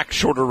 Shorter track,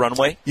 shorter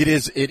runway. It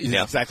is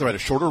exactly right, a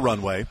shorter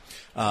runway.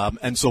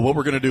 And so what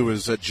we're going to do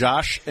is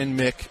Josh and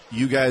Mick,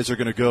 you guys are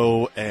going to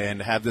go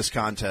and have this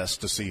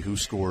contest to see who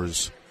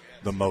scores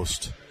the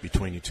most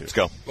between you two. Let's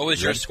go. What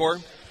was your score?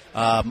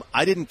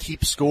 I didn't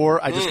keep score.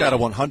 I just got a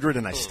 100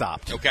 and I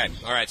stopped. Okay.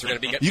 All right. So we're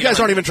going to be. You guys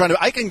aren't even trying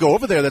to. I can go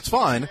over there. That's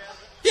fine.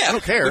 Yeah. I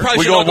don't care. We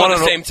probably should all go at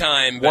the same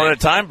time. One at a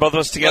time. Both of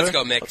us together. Let's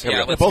go, Mick. Let's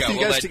Let's both go. of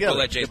you guys together. We'll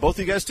let Jason. Both of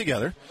you guys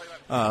together.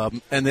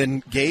 And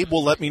then Gabe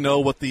will let me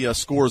know what the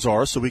scores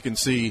are so we can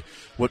see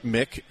what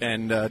Mick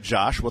and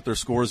Josh, what their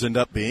scores end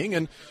up being.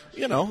 And,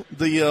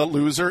 the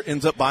loser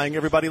ends up buying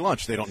everybody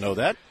lunch. They don't know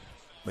that.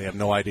 They have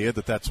no idea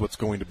that that's what's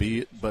going to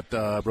be, but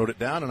wrote it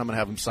down, and I'm going to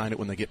have them sign it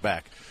when they get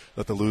back,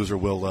 that the loser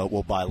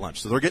will buy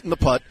lunch. So they're getting the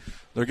putt.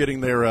 They're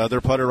getting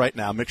their putter right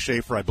now. Mick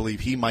Shaffer, I believe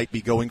he might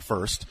be going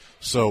first.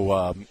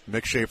 So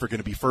Mick Shaffer going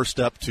to be first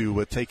up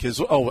to take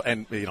his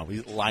and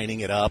he's lining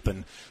it up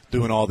and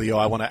doing all the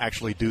I want to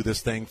actually do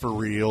this thing for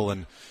real,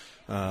 and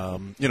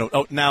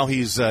now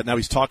he's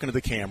talking to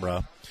the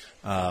camera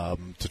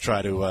to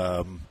try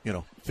to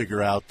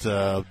figure out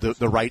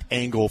the right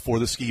angle for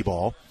the skee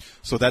ball.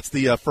 So that's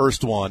the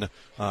first one.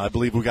 I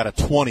believe we got a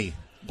 20.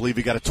 I believe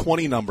we got a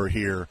 20 number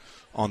here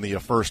on the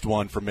first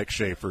one for Mick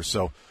Shaffer.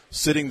 So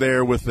sitting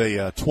there with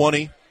a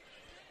 20.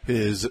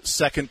 His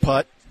second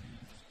putt,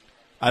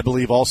 I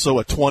believe, also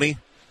a 20.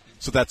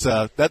 So that's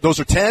those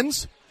are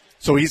 10s.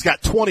 So he's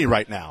got 20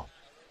 right now.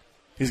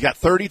 He's got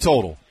 30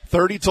 total.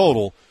 30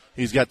 total.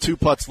 He's got 2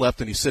 putts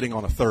left, and he's sitting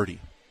on a 30.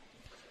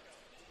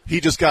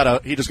 He just got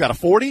a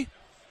 40.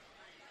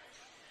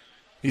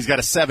 He's got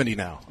a 70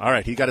 now. All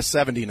right, he got a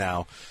 70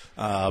 now.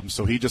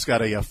 So he just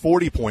got a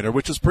 40-pointer,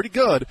 which is pretty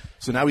good.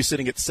 So now he's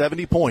sitting at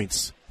 70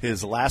 points.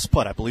 His last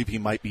putt, I believe he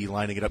might be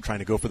lining it up, trying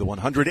to go for the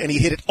 100, and he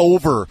hit it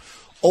over.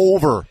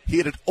 He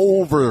hit it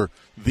over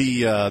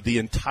the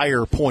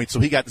entire point. So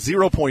he got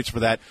 0 points for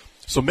that.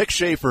 So Mick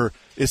Shaffer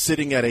is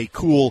sitting at a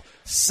cool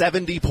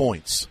 70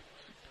 points.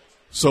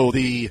 So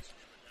the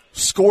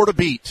score to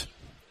beat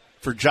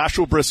for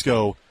Joshua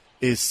Briscoe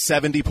is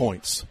 70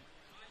 points.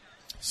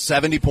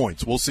 70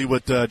 points. We'll see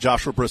what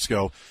Joshua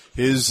Briscoe,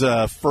 his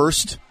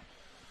first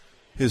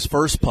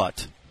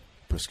putt.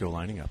 Briscoe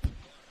lining up.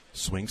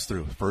 Swings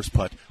through. First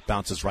putt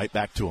bounces right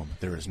back to him.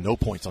 There is no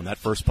points on that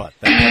first putt.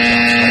 That putt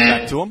bounces right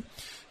back to him.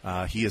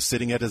 He is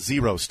sitting at a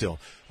 0 still.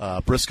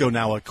 Briscoe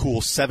now a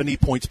cool 70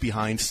 points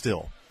behind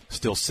still.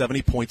 Still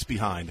 70 points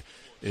behind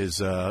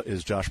is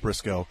Josh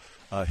Briscoe.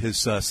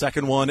 His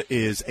second one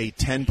is a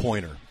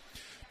 10-pointer.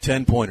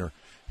 10-pointer.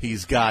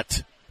 He's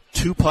got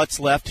 2 putts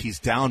left. He's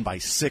down by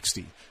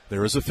 60.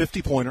 There is a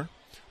 50-pointer.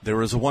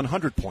 There is a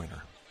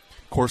 100-pointer.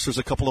 Of course, there's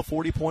a couple of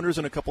 40-pointers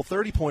and a couple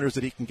 30-pointers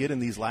that he can get in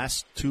these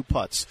last 2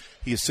 putts.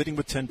 He is sitting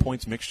with 10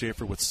 points. Mick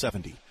Shaffer with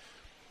 70.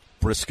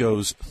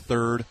 Briscoe's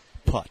third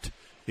putt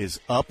is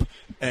up,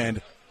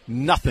 and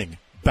nothing.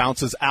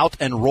 Bounces out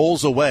and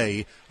rolls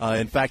away.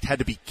 In fact, had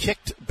to be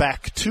kicked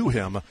back to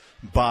him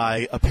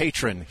by a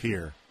patron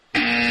here.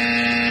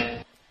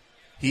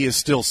 He is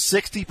still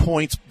 60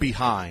 points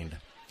behind.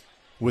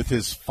 with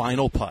his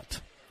final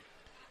putt.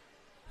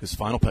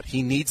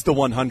 He needs the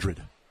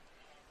 100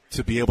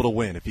 to be able to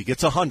win. If he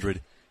gets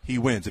 100, he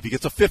wins. If he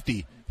gets a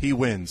 50, he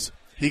wins.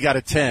 He got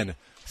a 10.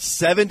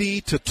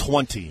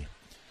 70-20.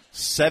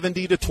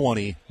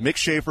 70-20. Mick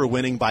Shaffer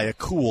winning by a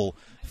cool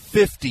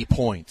 50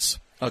 points.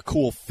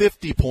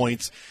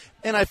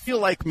 And I feel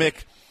like,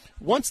 Mick,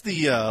 once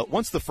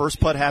the first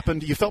putt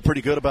happened, you felt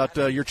pretty good about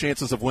your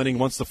chances of winning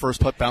once the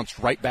first putt bounced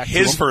right back to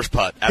him. His first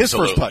putt, absolutely. His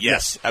first putt,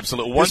 yes,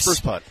 absolutely. Once his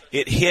first putt.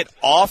 It hit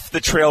off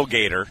the trail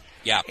gator,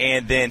 yeah,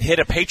 and then hit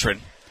a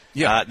patron.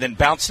 Yeah. Then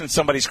bounced in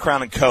somebody's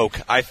Crown and Coke.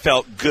 I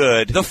felt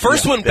good. The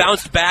first one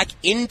bounced back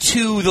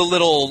into the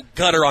little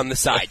gutter on the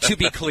side, to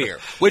be clear,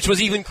 which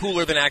was even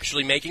cooler than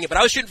actually making it. But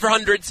I was shooting for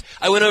hundreds.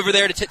 I went over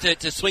there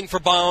to swing for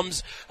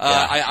bombs.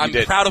 I'm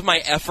proud of my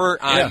effort.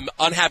 I'm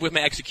unhappy with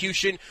my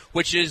execution,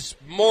 which is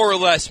more or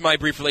less my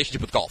brief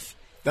relationship with golf.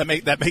 That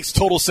makes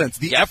total sense.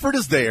 The effort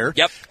is there.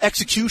 Yep.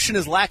 Execution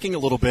is lacking a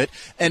little bit,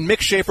 and Mick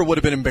Shaffer would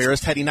have been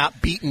embarrassed had he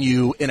not beaten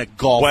you in a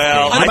golf game.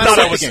 I thought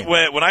I was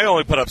when I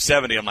only put up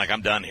 70. I'm like,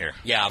 I'm done here.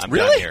 Yeah, I'm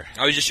really? done here.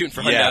 I was just shooting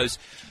for hundos.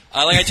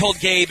 Like I told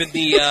Gabe in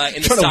the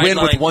trying sideline, to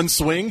win with one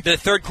swing. The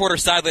third quarter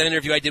sideline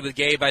interview I did with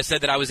Gabe, I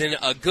said that I was in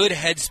a good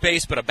head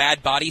space but a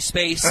bad body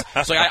space.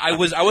 So I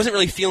wasn't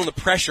really feeling the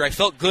pressure. I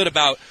felt good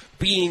about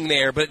being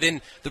there, but then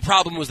the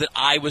problem was that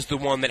I was the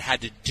one that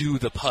had to do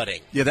the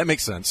putting. Yeah, that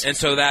makes sense. And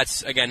so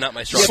that's, again, not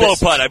my strong Slow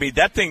putt. I mean,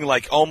 that thing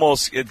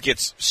almost it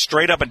gets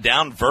straight up and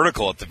down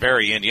vertical at the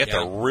very end. You have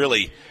to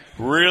really,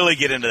 really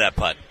get into that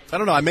putt. I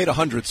don't know. I made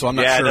 100, so I'm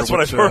not sure. Yeah, that's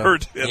what I've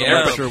heard. I'm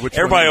not sure which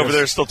everybody one over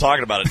there is still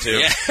talking about it,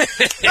 too.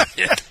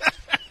 Yeah.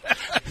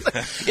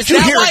 Did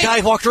you hear a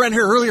guy walked around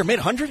here earlier made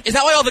 100? Is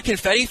that why all the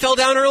confetti fell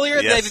down earlier?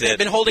 Yes, They've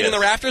been holding in the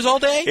rafters all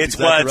day? It's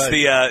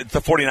exactly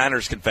the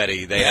 49ers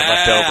confetti they had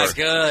left over. That's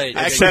good.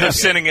 Instead of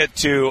sending it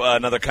to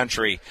another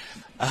country,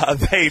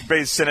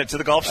 they sent it to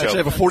the golf show.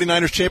 Actually, I have a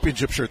 49ers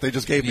championship shirt they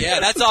just gave me.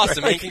 Yeah, that's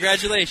awesome, man.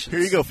 Congratulations.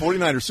 Here you go,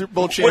 49ers Super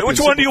Bowl champion. Which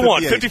one do you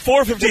want,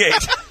 54 or 58?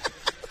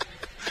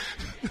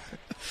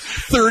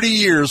 30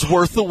 years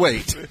worth of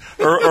wait.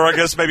 or I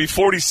guess maybe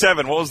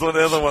 47. What was the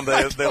other one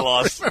they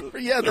lost?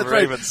 Yeah, that's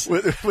Ravens.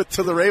 Right.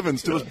 To the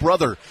Ravens, to his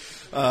brother.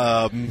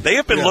 They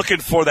have been looking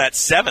for that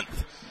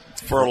 7th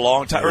for a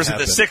long time. Or is it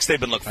the 6th they've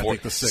been looking for? I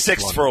think the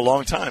 6th for a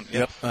long time.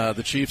 Yep.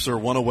 The Chiefs are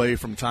one away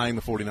from tying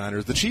the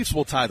 49ers. The Chiefs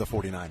will tie the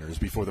 49ers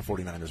before the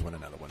 49ers win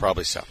another one.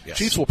 Probably so, yes.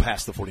 Chiefs will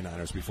pass the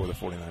 49ers before the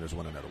 49ers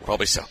win another one.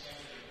 Probably so.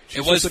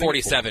 It was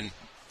 47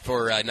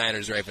 for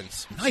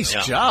Niners-Ravens. Nice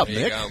job,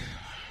 there Mick.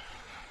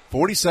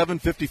 47,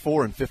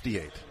 54, and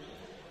 58.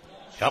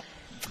 Yep.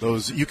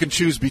 Those you can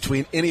choose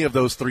between any of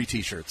those 3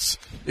 T-shirts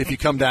if you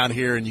come down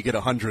here and you get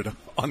 100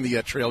 on the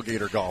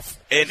Trailgater Golf.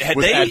 And had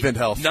with they Advent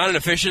Health, not an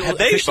official. Had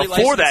they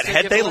before that?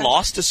 Had they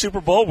lost a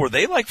Super Bowl? Were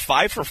they like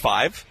 5 for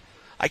 5?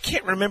 I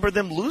can't remember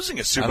them losing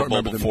a Super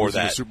Bowl before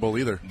that. A Super Bowl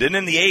either. Didn't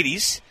in the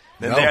 80s.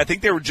 Then I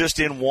think they were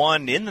just in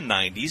one in the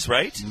 90s,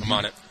 right? I'm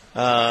on it.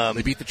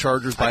 They beat the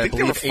Chargers by I think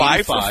they were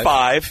 5 for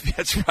 5.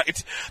 That's right. I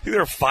think they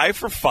were 5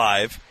 for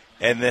 5.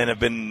 And then have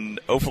been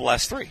 0 for the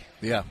last 3.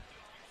 Yeah.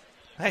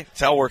 Hey,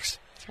 that's how it works.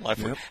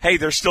 Hey,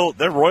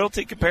 they're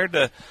royalty compared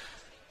to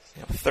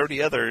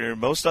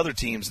most other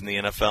teams in the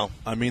NFL.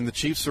 I mean, the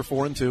Chiefs are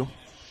 4-2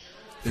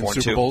 in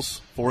 4-2. Super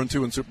Bowls.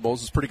 4-2 in Super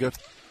Bowls is pretty good.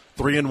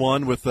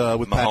 3-1 with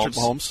Patrick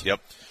Mahomes. Yep.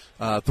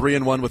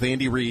 3-1 with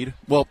Andy Reid.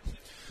 Well,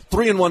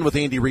 3-1 with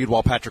Andy Reid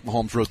while Patrick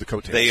Mahomes rode the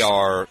coattails. They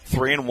are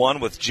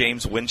 3-1 with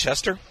James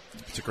Winchester.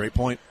 It's a great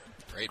point.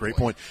 Great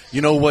point.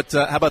 You know what?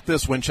 How about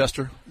this,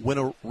 Winchester? Win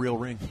a real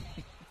ring.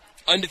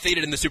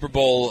 Undefeated in the Super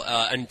Bowl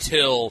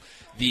until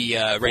the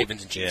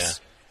Ravens and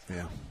Chiefs.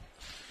 Yeah.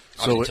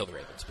 So until the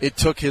Ravens. It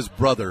took his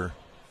brother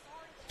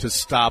to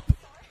stop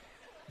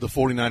the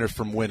 49ers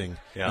from winning.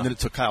 Yeah. And then it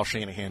took Kyle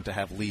Shanahan to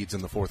have leads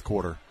in the fourth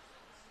quarter.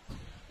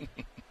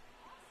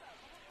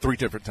 3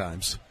 different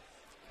times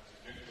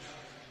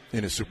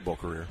in his Super Bowl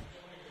career.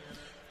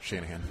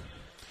 Shanahan.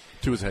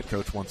 To his head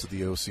coach, once at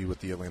the OC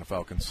with the Atlanta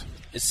Falcons.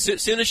 As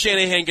soon as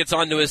Shanahan gets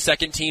onto his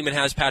second team and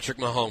has Patrick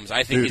Mahomes,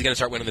 I think he's going to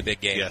start winning the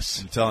big games.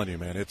 Yes, I'm telling you,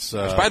 man. It's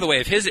which, by the way,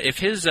 if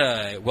his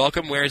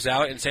welcome wears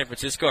out in San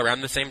Francisco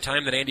around the same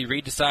time that Andy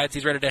Reid decides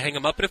he's ready to hang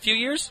him up in a few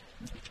years,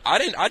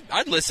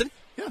 I'd listen.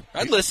 Yeah,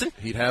 I'd listen.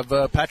 He'd have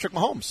Patrick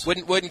Mahomes.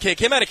 Wouldn't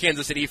kick him out of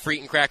Kansas City for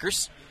eating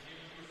crackers.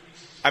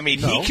 I mean,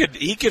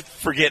 he could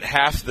forget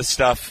half the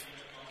stuff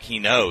he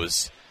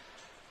knows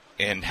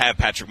and have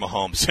Patrick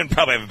Mahomes and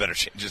probably have a better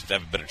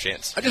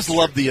chance. I just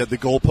love the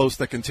goalposts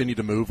that continue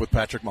to move with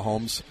Patrick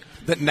Mahomes.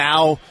 That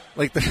now,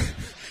 like,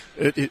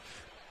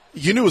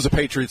 you knew it was a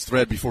Patriots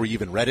thread before you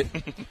even read it.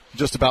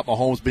 Just about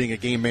Mahomes being a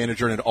game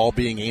manager and it all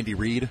being Andy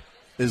Reid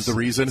is the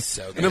reason.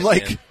 So good, and I'm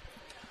like,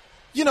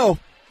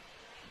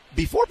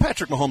 before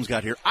Patrick Mahomes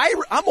got here,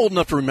 I'm old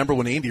enough to remember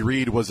when Andy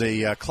Reid was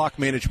a clock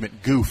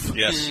management goof.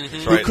 Yes,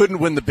 who couldn't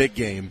win the big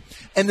game.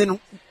 And then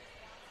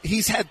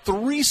he's had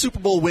 3 Super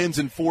Bowl wins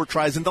in 4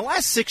 tries, and the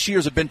last 6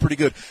 years have been pretty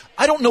good.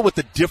 I don't know what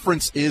the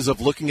difference is of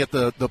looking at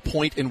the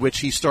point in which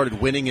he started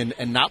winning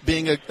and not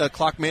being a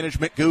clock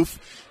management goof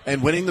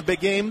and winning the big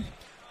game.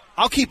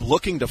 I'll keep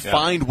looking to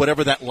find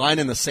whatever that line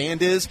in the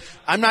sand is.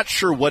 I'm not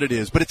sure what it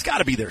is, but it's got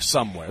to be there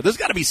somewhere. There's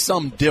got to be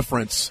some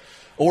difference.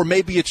 Or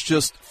maybe it's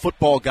just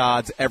football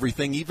gods,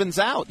 everything evens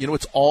out.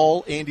 It's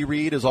all Andy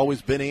Reid, has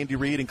always been Andy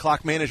Reid. And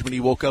clock management,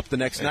 he woke up the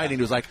next night and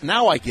he was like,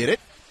 now I get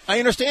it. I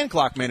understand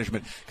clock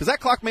management. Because that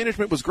clock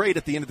management was great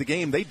at the end of the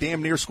game. They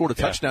damn near scored a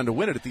touchdown to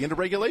win it at the end of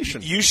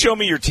regulation. You show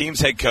me your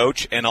team's head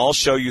coach, and I'll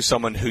show you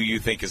someone who you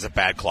think is a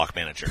bad clock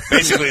manager.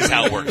 Basically is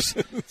how it works.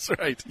 That's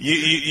right.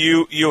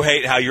 You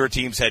hate how your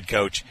team's head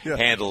coach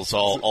handles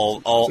all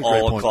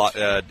clock,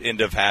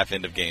 end of half,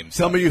 end of games.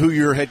 Tell me who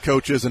your head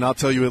coach is, and I'll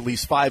tell you at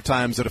least 5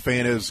 times that a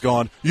fan has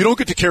gone, you don't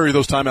get to carry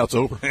those timeouts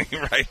over.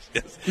 Right.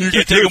 Yes. You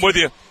can't take them with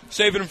you.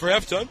 Saving them for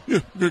halftime. Yeah,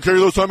 you're going to carry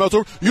those timeouts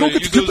over. You don't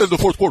get to keep that in the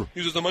fourth quarter.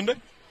 Use it on Monday.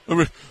 I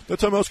mean, that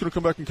timeout's going to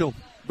come back and kill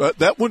them.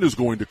 That one is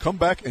going to come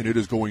back, and it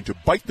is going to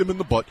bite them in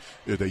the butt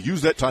if they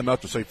use that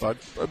timeout to save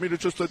 5. I mean,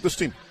 it's just this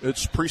team.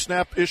 It's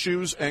pre-snap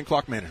issues and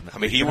clock management. I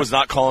mean, he was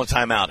not calling a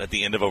timeout at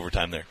the end of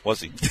overtime there,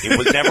 was he?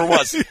 Never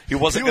was. He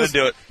wasn't going to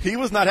do it. He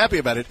was not happy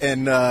about it.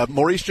 And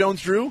Maurice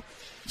Jones-Drew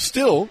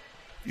still,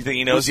 you think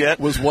he knows yet?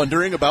 Was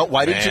wondering about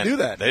why didn't you do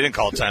that? They didn't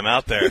call a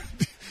timeout there.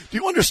 Do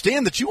you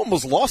understand that you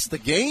almost lost the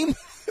game?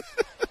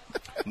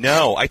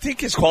 No, I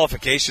think his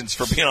qualifications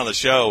for being on the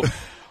show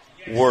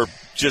were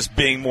just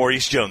being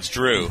Maurice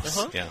Jones-Drew.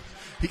 Uh-huh. Yeah,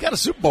 he got a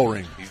Super Bowl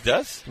ring. He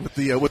does with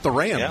the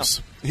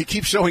Rams. Yeah. He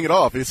keeps showing it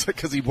off. It's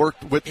because he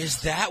worked with.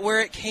 Is that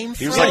where it came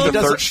from? He was like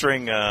the third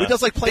string. He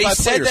does like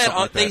play-by-play or something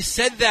like that. They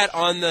said that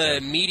on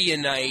the media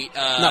night.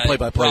 Not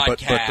play-by-play,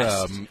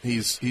 broadcast. but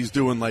he's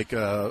doing like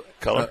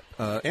color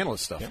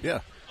analyst stuff.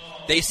 Yeah.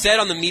 They said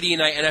on the Media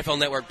Night NFL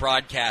Network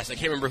broadcast, I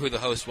can't remember who the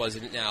host was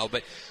in it now,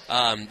 but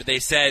they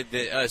said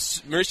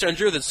that Maurice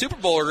Jones-Drew the Super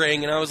Bowl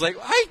ring, and I was like,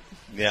 I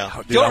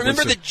don't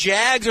remember the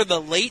Jags or the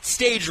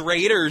late-stage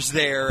Raiders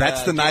there.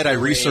 That's the night I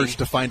researched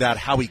to find out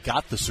how he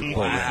got the Super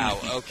Bowl ring. Wow,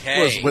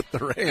 okay. Was with the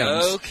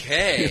Rams.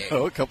 Okay.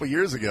 A couple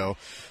years ago,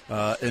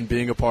 and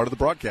being a part of the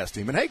broadcast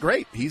team. And, hey,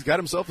 great, he's got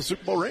himself a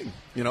Super Bowl ring.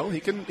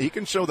 He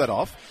can show that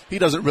off. He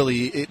doesn't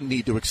really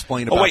need to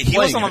explain about he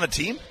wasn't it. on the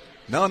team?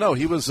 No,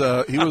 he was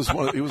on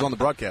the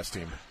broadcast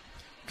team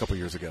a couple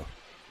years ago.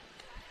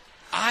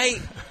 So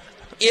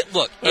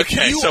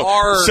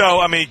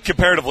I mean,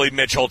 comparatively,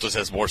 Mitch Holtis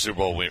has more Super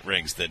Bowl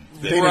rings than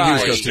Dana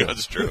Hughes does too.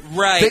 That's true.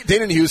 Right.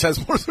 Dana Hughes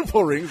has more Super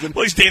Bowl rings than.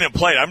 Well, at least Dana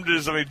played.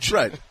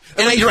 Right.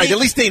 You're right. At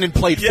least Dana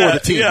played for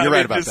the team. You're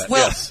right about that.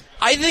 Well, yes.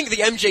 I think the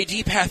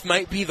MJD path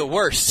might be the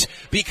worst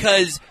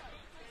because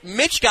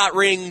Mitch got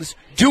rings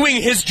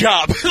doing his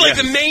job,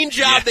 the main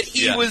job that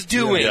he was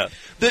doing. Yeah.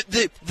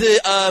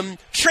 The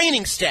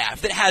training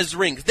staff that has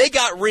rings, they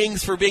got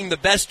rings for being the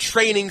best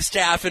training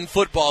staff in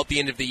football at the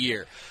end of the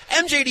year.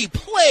 MJD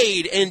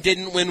played and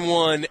didn't win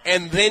one,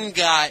 and then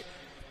got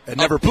ring. And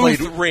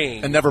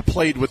never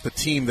played with the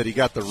team that he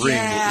got the ring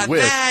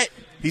with.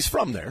 He's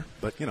from there,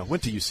 but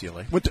went to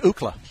UCLA, went to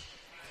UCLA.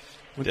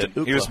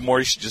 He was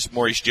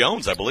Maurice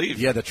Jones, I believe.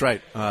 Yeah, that's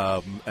right.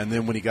 And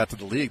then when he got to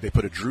the league, they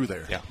put a Drew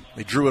there. Yeah.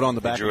 They drew it on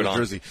the back of the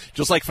jersey,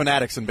 just like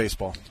fanatics in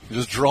baseball.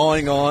 Just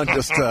drawing on,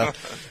 just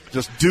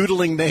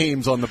doodling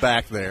names on the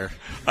back there.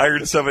 I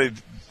heard somebody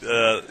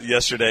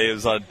yesterday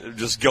was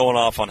just going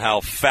off on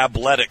how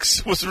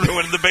Fabletics was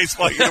ruining the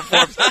baseball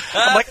uniforms.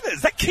 I'm like,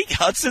 is that Kate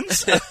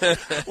Hudson's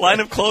line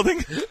of clothing?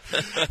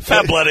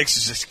 Fabletics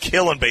is just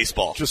killing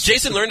baseball.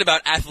 Jason learned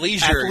about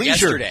athleisure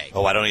yesterday.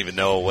 Oh, I don't even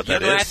know what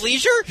that is.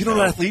 Athleisure? You don't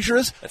know what athleisure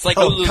is? It's like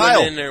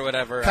Lululemon or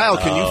whatever. Kyle,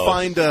 can you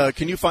find I'll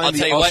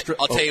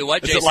tell you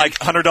what, Jason. Is it like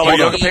 $100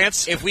 yoga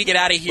pants? If we get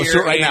out of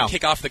here and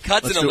kick off the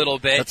cuts in a little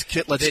bit,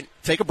 let's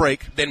take a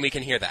break. Then we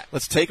can hear that.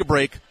 Let's take a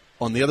break.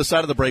 On the other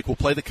side of the break, we'll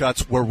play the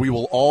cuts where we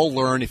will all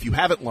learn. If you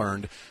haven't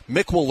learned,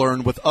 Mick will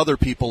learn with other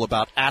people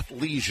about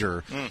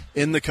athleisure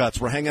in the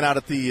cuts. We're hanging out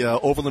at the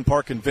Overland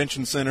Park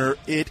Convention Center.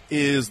 It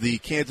is the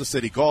Kansas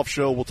City Golf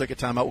Show. We'll take a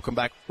time out. We'll come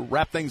back,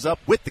 wrap things up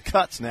with the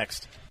cuts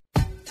next.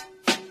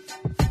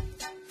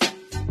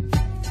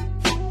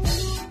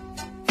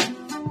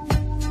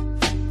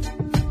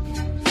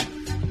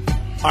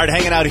 All right,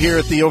 hanging out here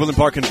at the Overland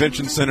Park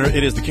Convention Center.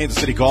 It is the Kansas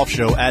City Golf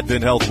Show.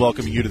 Advent Health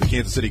welcoming you to the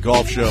Kansas City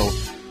Golf Show.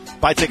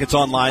 Buy tickets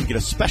online, get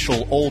a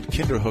special old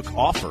Kinderhook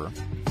offer.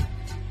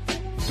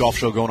 Golf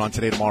show going on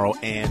today, tomorrow,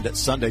 and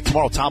Sunday.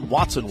 Tomorrow, Tom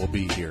Watson will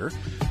be here.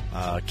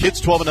 Kids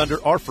 12 and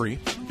under are free.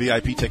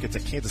 VIP tickets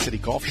at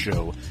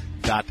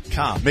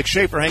kansascitygolfshow.com. Mick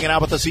Shaffer hanging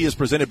out with us. He is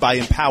presented by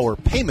Empower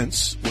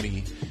Payments when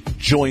he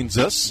joins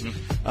us.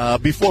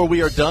 Before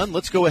we are done,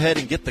 let's go ahead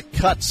and get the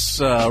cuts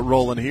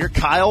rolling here.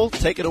 Kyle,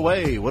 take it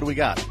away. What do we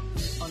got?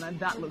 Oh, no,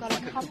 that looks like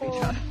it could be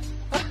Travis.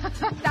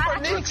 That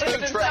actually could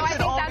have been, so I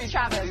think that's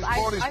Travis.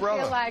 I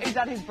feel like... Is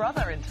that his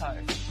brother in tow?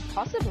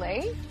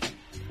 Possibly.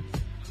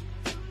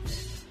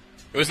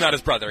 It was not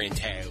his brother in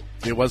tow.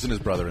 It wasn't his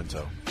brother in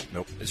tow.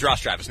 Nope. It's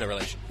Ross Travis, no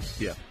relation.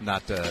 Yeah,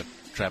 not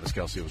Travis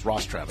Kelce. It was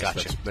Ross Travis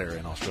that's there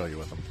in Australia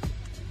with him.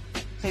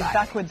 His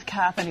backwards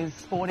cap and his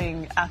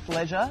sporting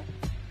athleisure.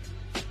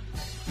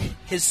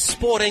 His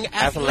sporting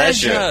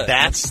athleisure.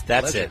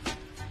 That's it.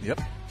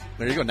 Yep.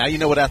 There you go. Now you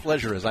know what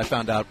athleisure is. I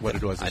found out what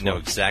it was. I know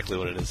exactly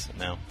what it is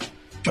now.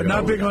 But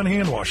not big on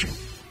hand washing.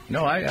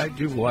 No, I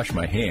do wash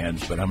my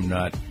hands, but I'm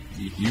not.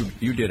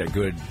 You did a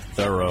good,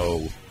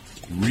 thorough,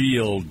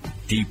 real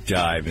deep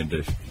dive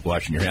into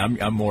washing your hands.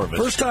 I'm more of a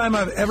first time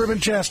I've ever been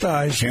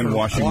chastised. Hand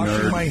washing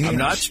nerd. My hands. I'm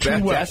not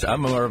chastised.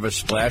 I'm more of a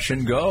splash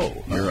and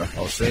go.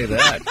 I'll say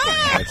that.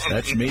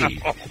 That's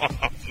me.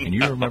 And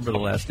you remember the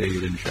last day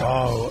you didn't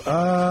shower?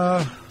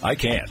 I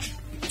can't.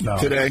 No.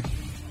 Today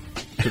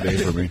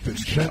for me.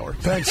 Shower.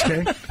 Thanks,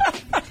 Kay.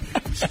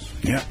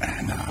 Yeah,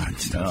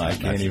 I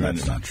can't even.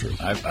 That's not true.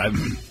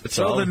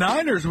 So the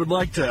Niners would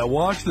like to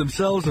wash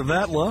themselves of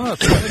that loss.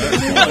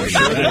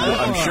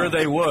 I'm sure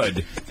they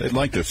would. They'd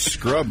like to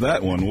scrub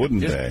that one,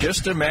 wouldn't they?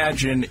 Just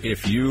imagine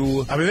if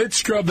you. I mean, they'd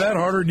scrub that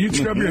harder than you'd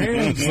scrub your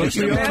hands. Let's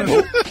be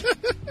honest.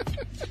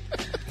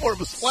 More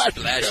of a splash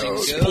and go.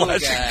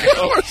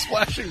 Or a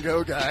splash and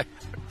go guy.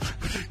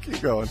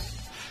 Keep going.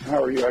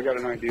 How are you? I got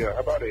an idea. How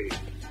about a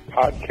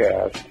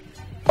podcast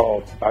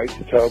called Ice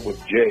Tub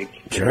with Jake?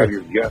 Sure. Have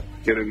your guests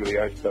get into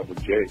the ice tub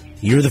with Jake.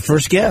 You're the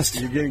first guest.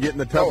 You're going to get in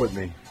the tub with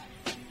me.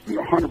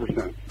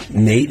 100%.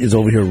 Nate is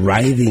over here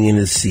writhing in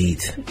his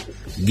seat,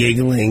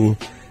 giggling,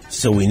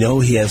 so we know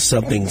he has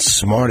something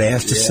smart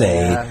ass to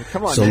say.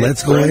 Come on, so Nate.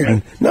 let's go ahead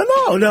and... No.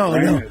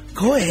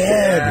 Go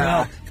ahead.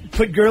 Yeah.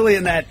 Put Gurley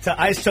in that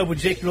ice tub with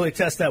Jake and really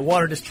test that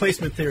water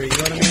displacement theory. You know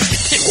what I mean?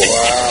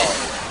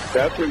 Wow.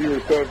 That's what you were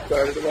so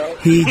excited about?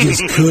 He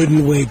just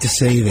couldn't wait to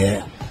say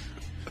that.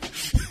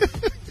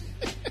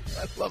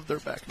 I love their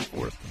back and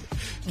forth.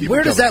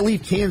 Where does that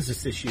leave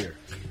Kansas this year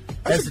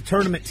as a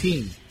tournament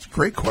team? It's a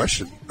great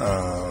question.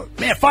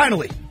 Man,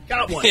 finally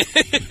got one.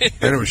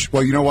 And it was,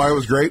 well, you know why it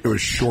was great? It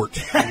was short.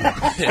 It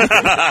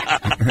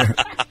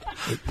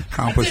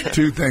accomplished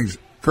two things.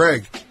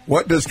 Craig,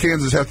 what does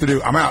Kansas have to do?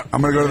 I'm out.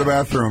 I'm going to go to the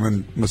bathroom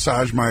and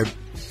massage my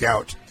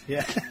gout.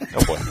 Yeah.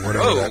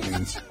 Whatever that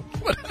means.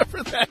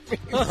 Whatever that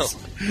means.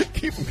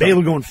 Keep them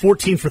Baylor going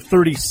 14 for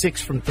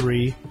 36 from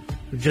three,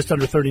 just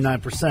under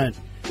 39%.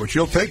 Which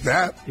you'll take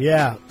that.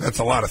 Yeah. That's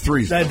a lot of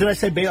threes. Did I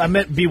say Baylor? I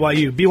meant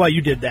BYU.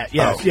 BYU did that.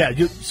 Yes. Oh.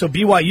 Yeah. So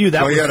BYU,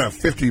 that well, was... you had a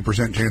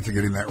 50% chance of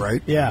getting that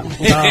right. Yeah.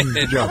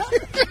 Good job.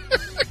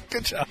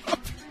 Good job.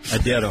 A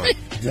dead arm.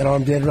 Is that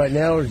arm dead right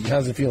now, or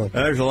how's it feeling?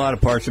 There's a lot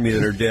of parts of me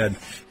that are dead.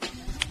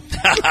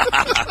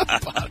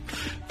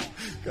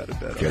 Got a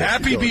dead arm.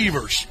 Happy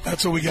Beavers.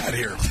 That's what we got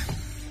here.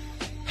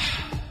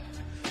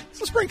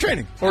 It's a spring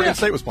training. Oregon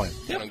State was playing.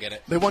 I don't get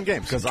it. They won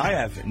games. Because I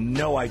have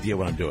no idea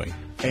what I'm doing.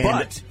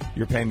 But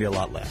you're paying me a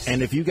lot less.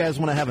 And if you guys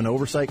want to have an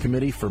oversight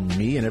committee for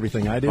me and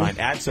everything I do, fine,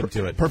 add some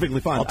to it. Perfectly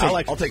fine.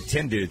 I'll take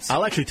 10 dudes.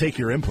 I'll actually take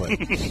your input.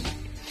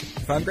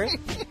 $5 grand?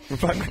 For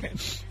 $5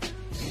 grand.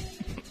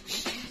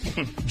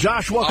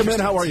 Josh, welcome in.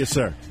 How are you,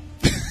 sir?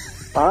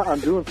 I'm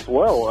doing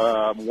swell.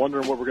 I'm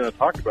wondering what we're going to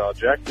talk about.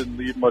 Jack didn't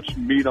leave much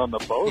meat on the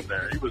bone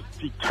there.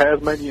 He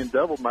Tasmanian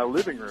Devil in my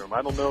living room.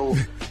 I don't know.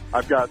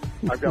 I've got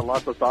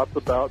lots of thoughts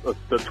about the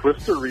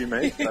Twister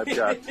remake. I've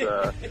got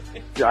I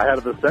had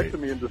a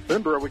vasectomy in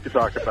December we could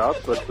talk about,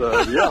 but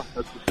yeah,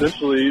 that's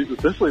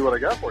essentially what I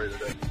got for you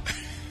today.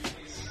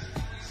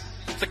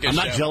 I'm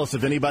not jealous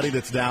of anybody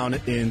that's down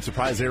in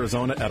Surprise,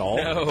 Arizona at all.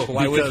 No,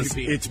 why would you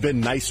be? Because it's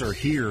been nicer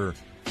here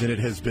than it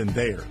has been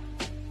there.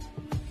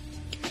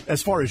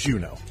 As far as you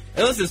know.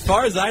 And listen, as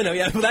far as I know,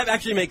 yeah, that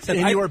actually makes sense.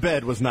 And your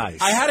bed was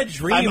nice. I had a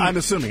dream. I'm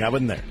assuming I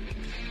wasn't there.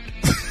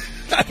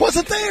 I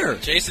wasn't there.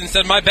 Jason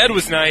said my bed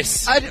was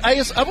nice. I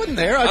wasn't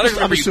there. I don't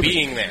remember you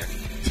being there.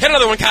 Hit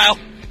another one, Kyle.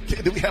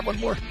 Do we have one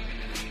more?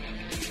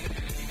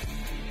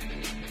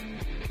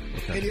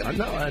 Okay.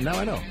 Now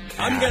I know.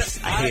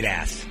 I hate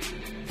ass.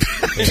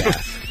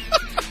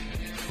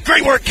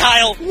 Great work,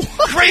 Kyle.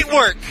 Great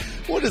work.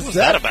 What is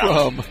that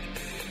about? From?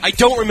 I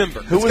don't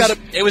remember.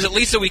 It was at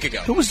least a week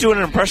ago. Who was doing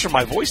an impression of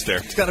my voice there?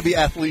 It's got to be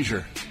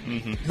athleisure.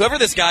 Mm-hmm. Whoever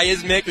this guy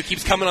is, Mick, who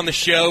keeps coming on the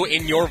show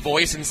in your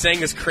voice and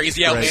saying this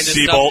crazy outlandish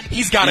Seabolt. stuff,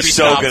 he's got to be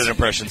so stopped. good at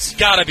impressions.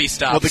 Got to be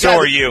stopped. Well, so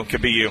are you.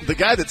 Could be you. The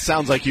guy that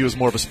sounds like you is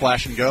more of a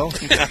splash and go.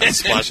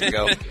 Splash and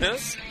go.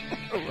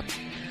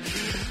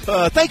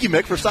 Thank you,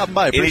 Mick, for stopping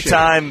by.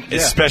 Anytime,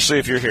 especially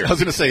if you're here. I was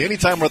going to say,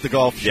 anytime we're at the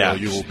golf show,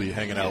 you will be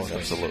hanging out with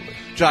us. Absolutely.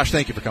 Josh,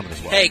 thank you for coming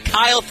as well. Hey,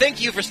 Kyle,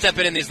 thank you for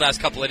stepping in these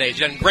last couple of days.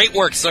 You've done great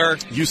work, sir.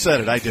 You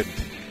said it. I didn't.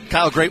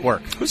 Kyle, great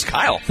work. Who's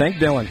Kyle? Thank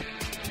Dylan.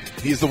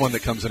 He's the one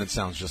that comes in and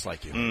sounds just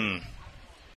like you.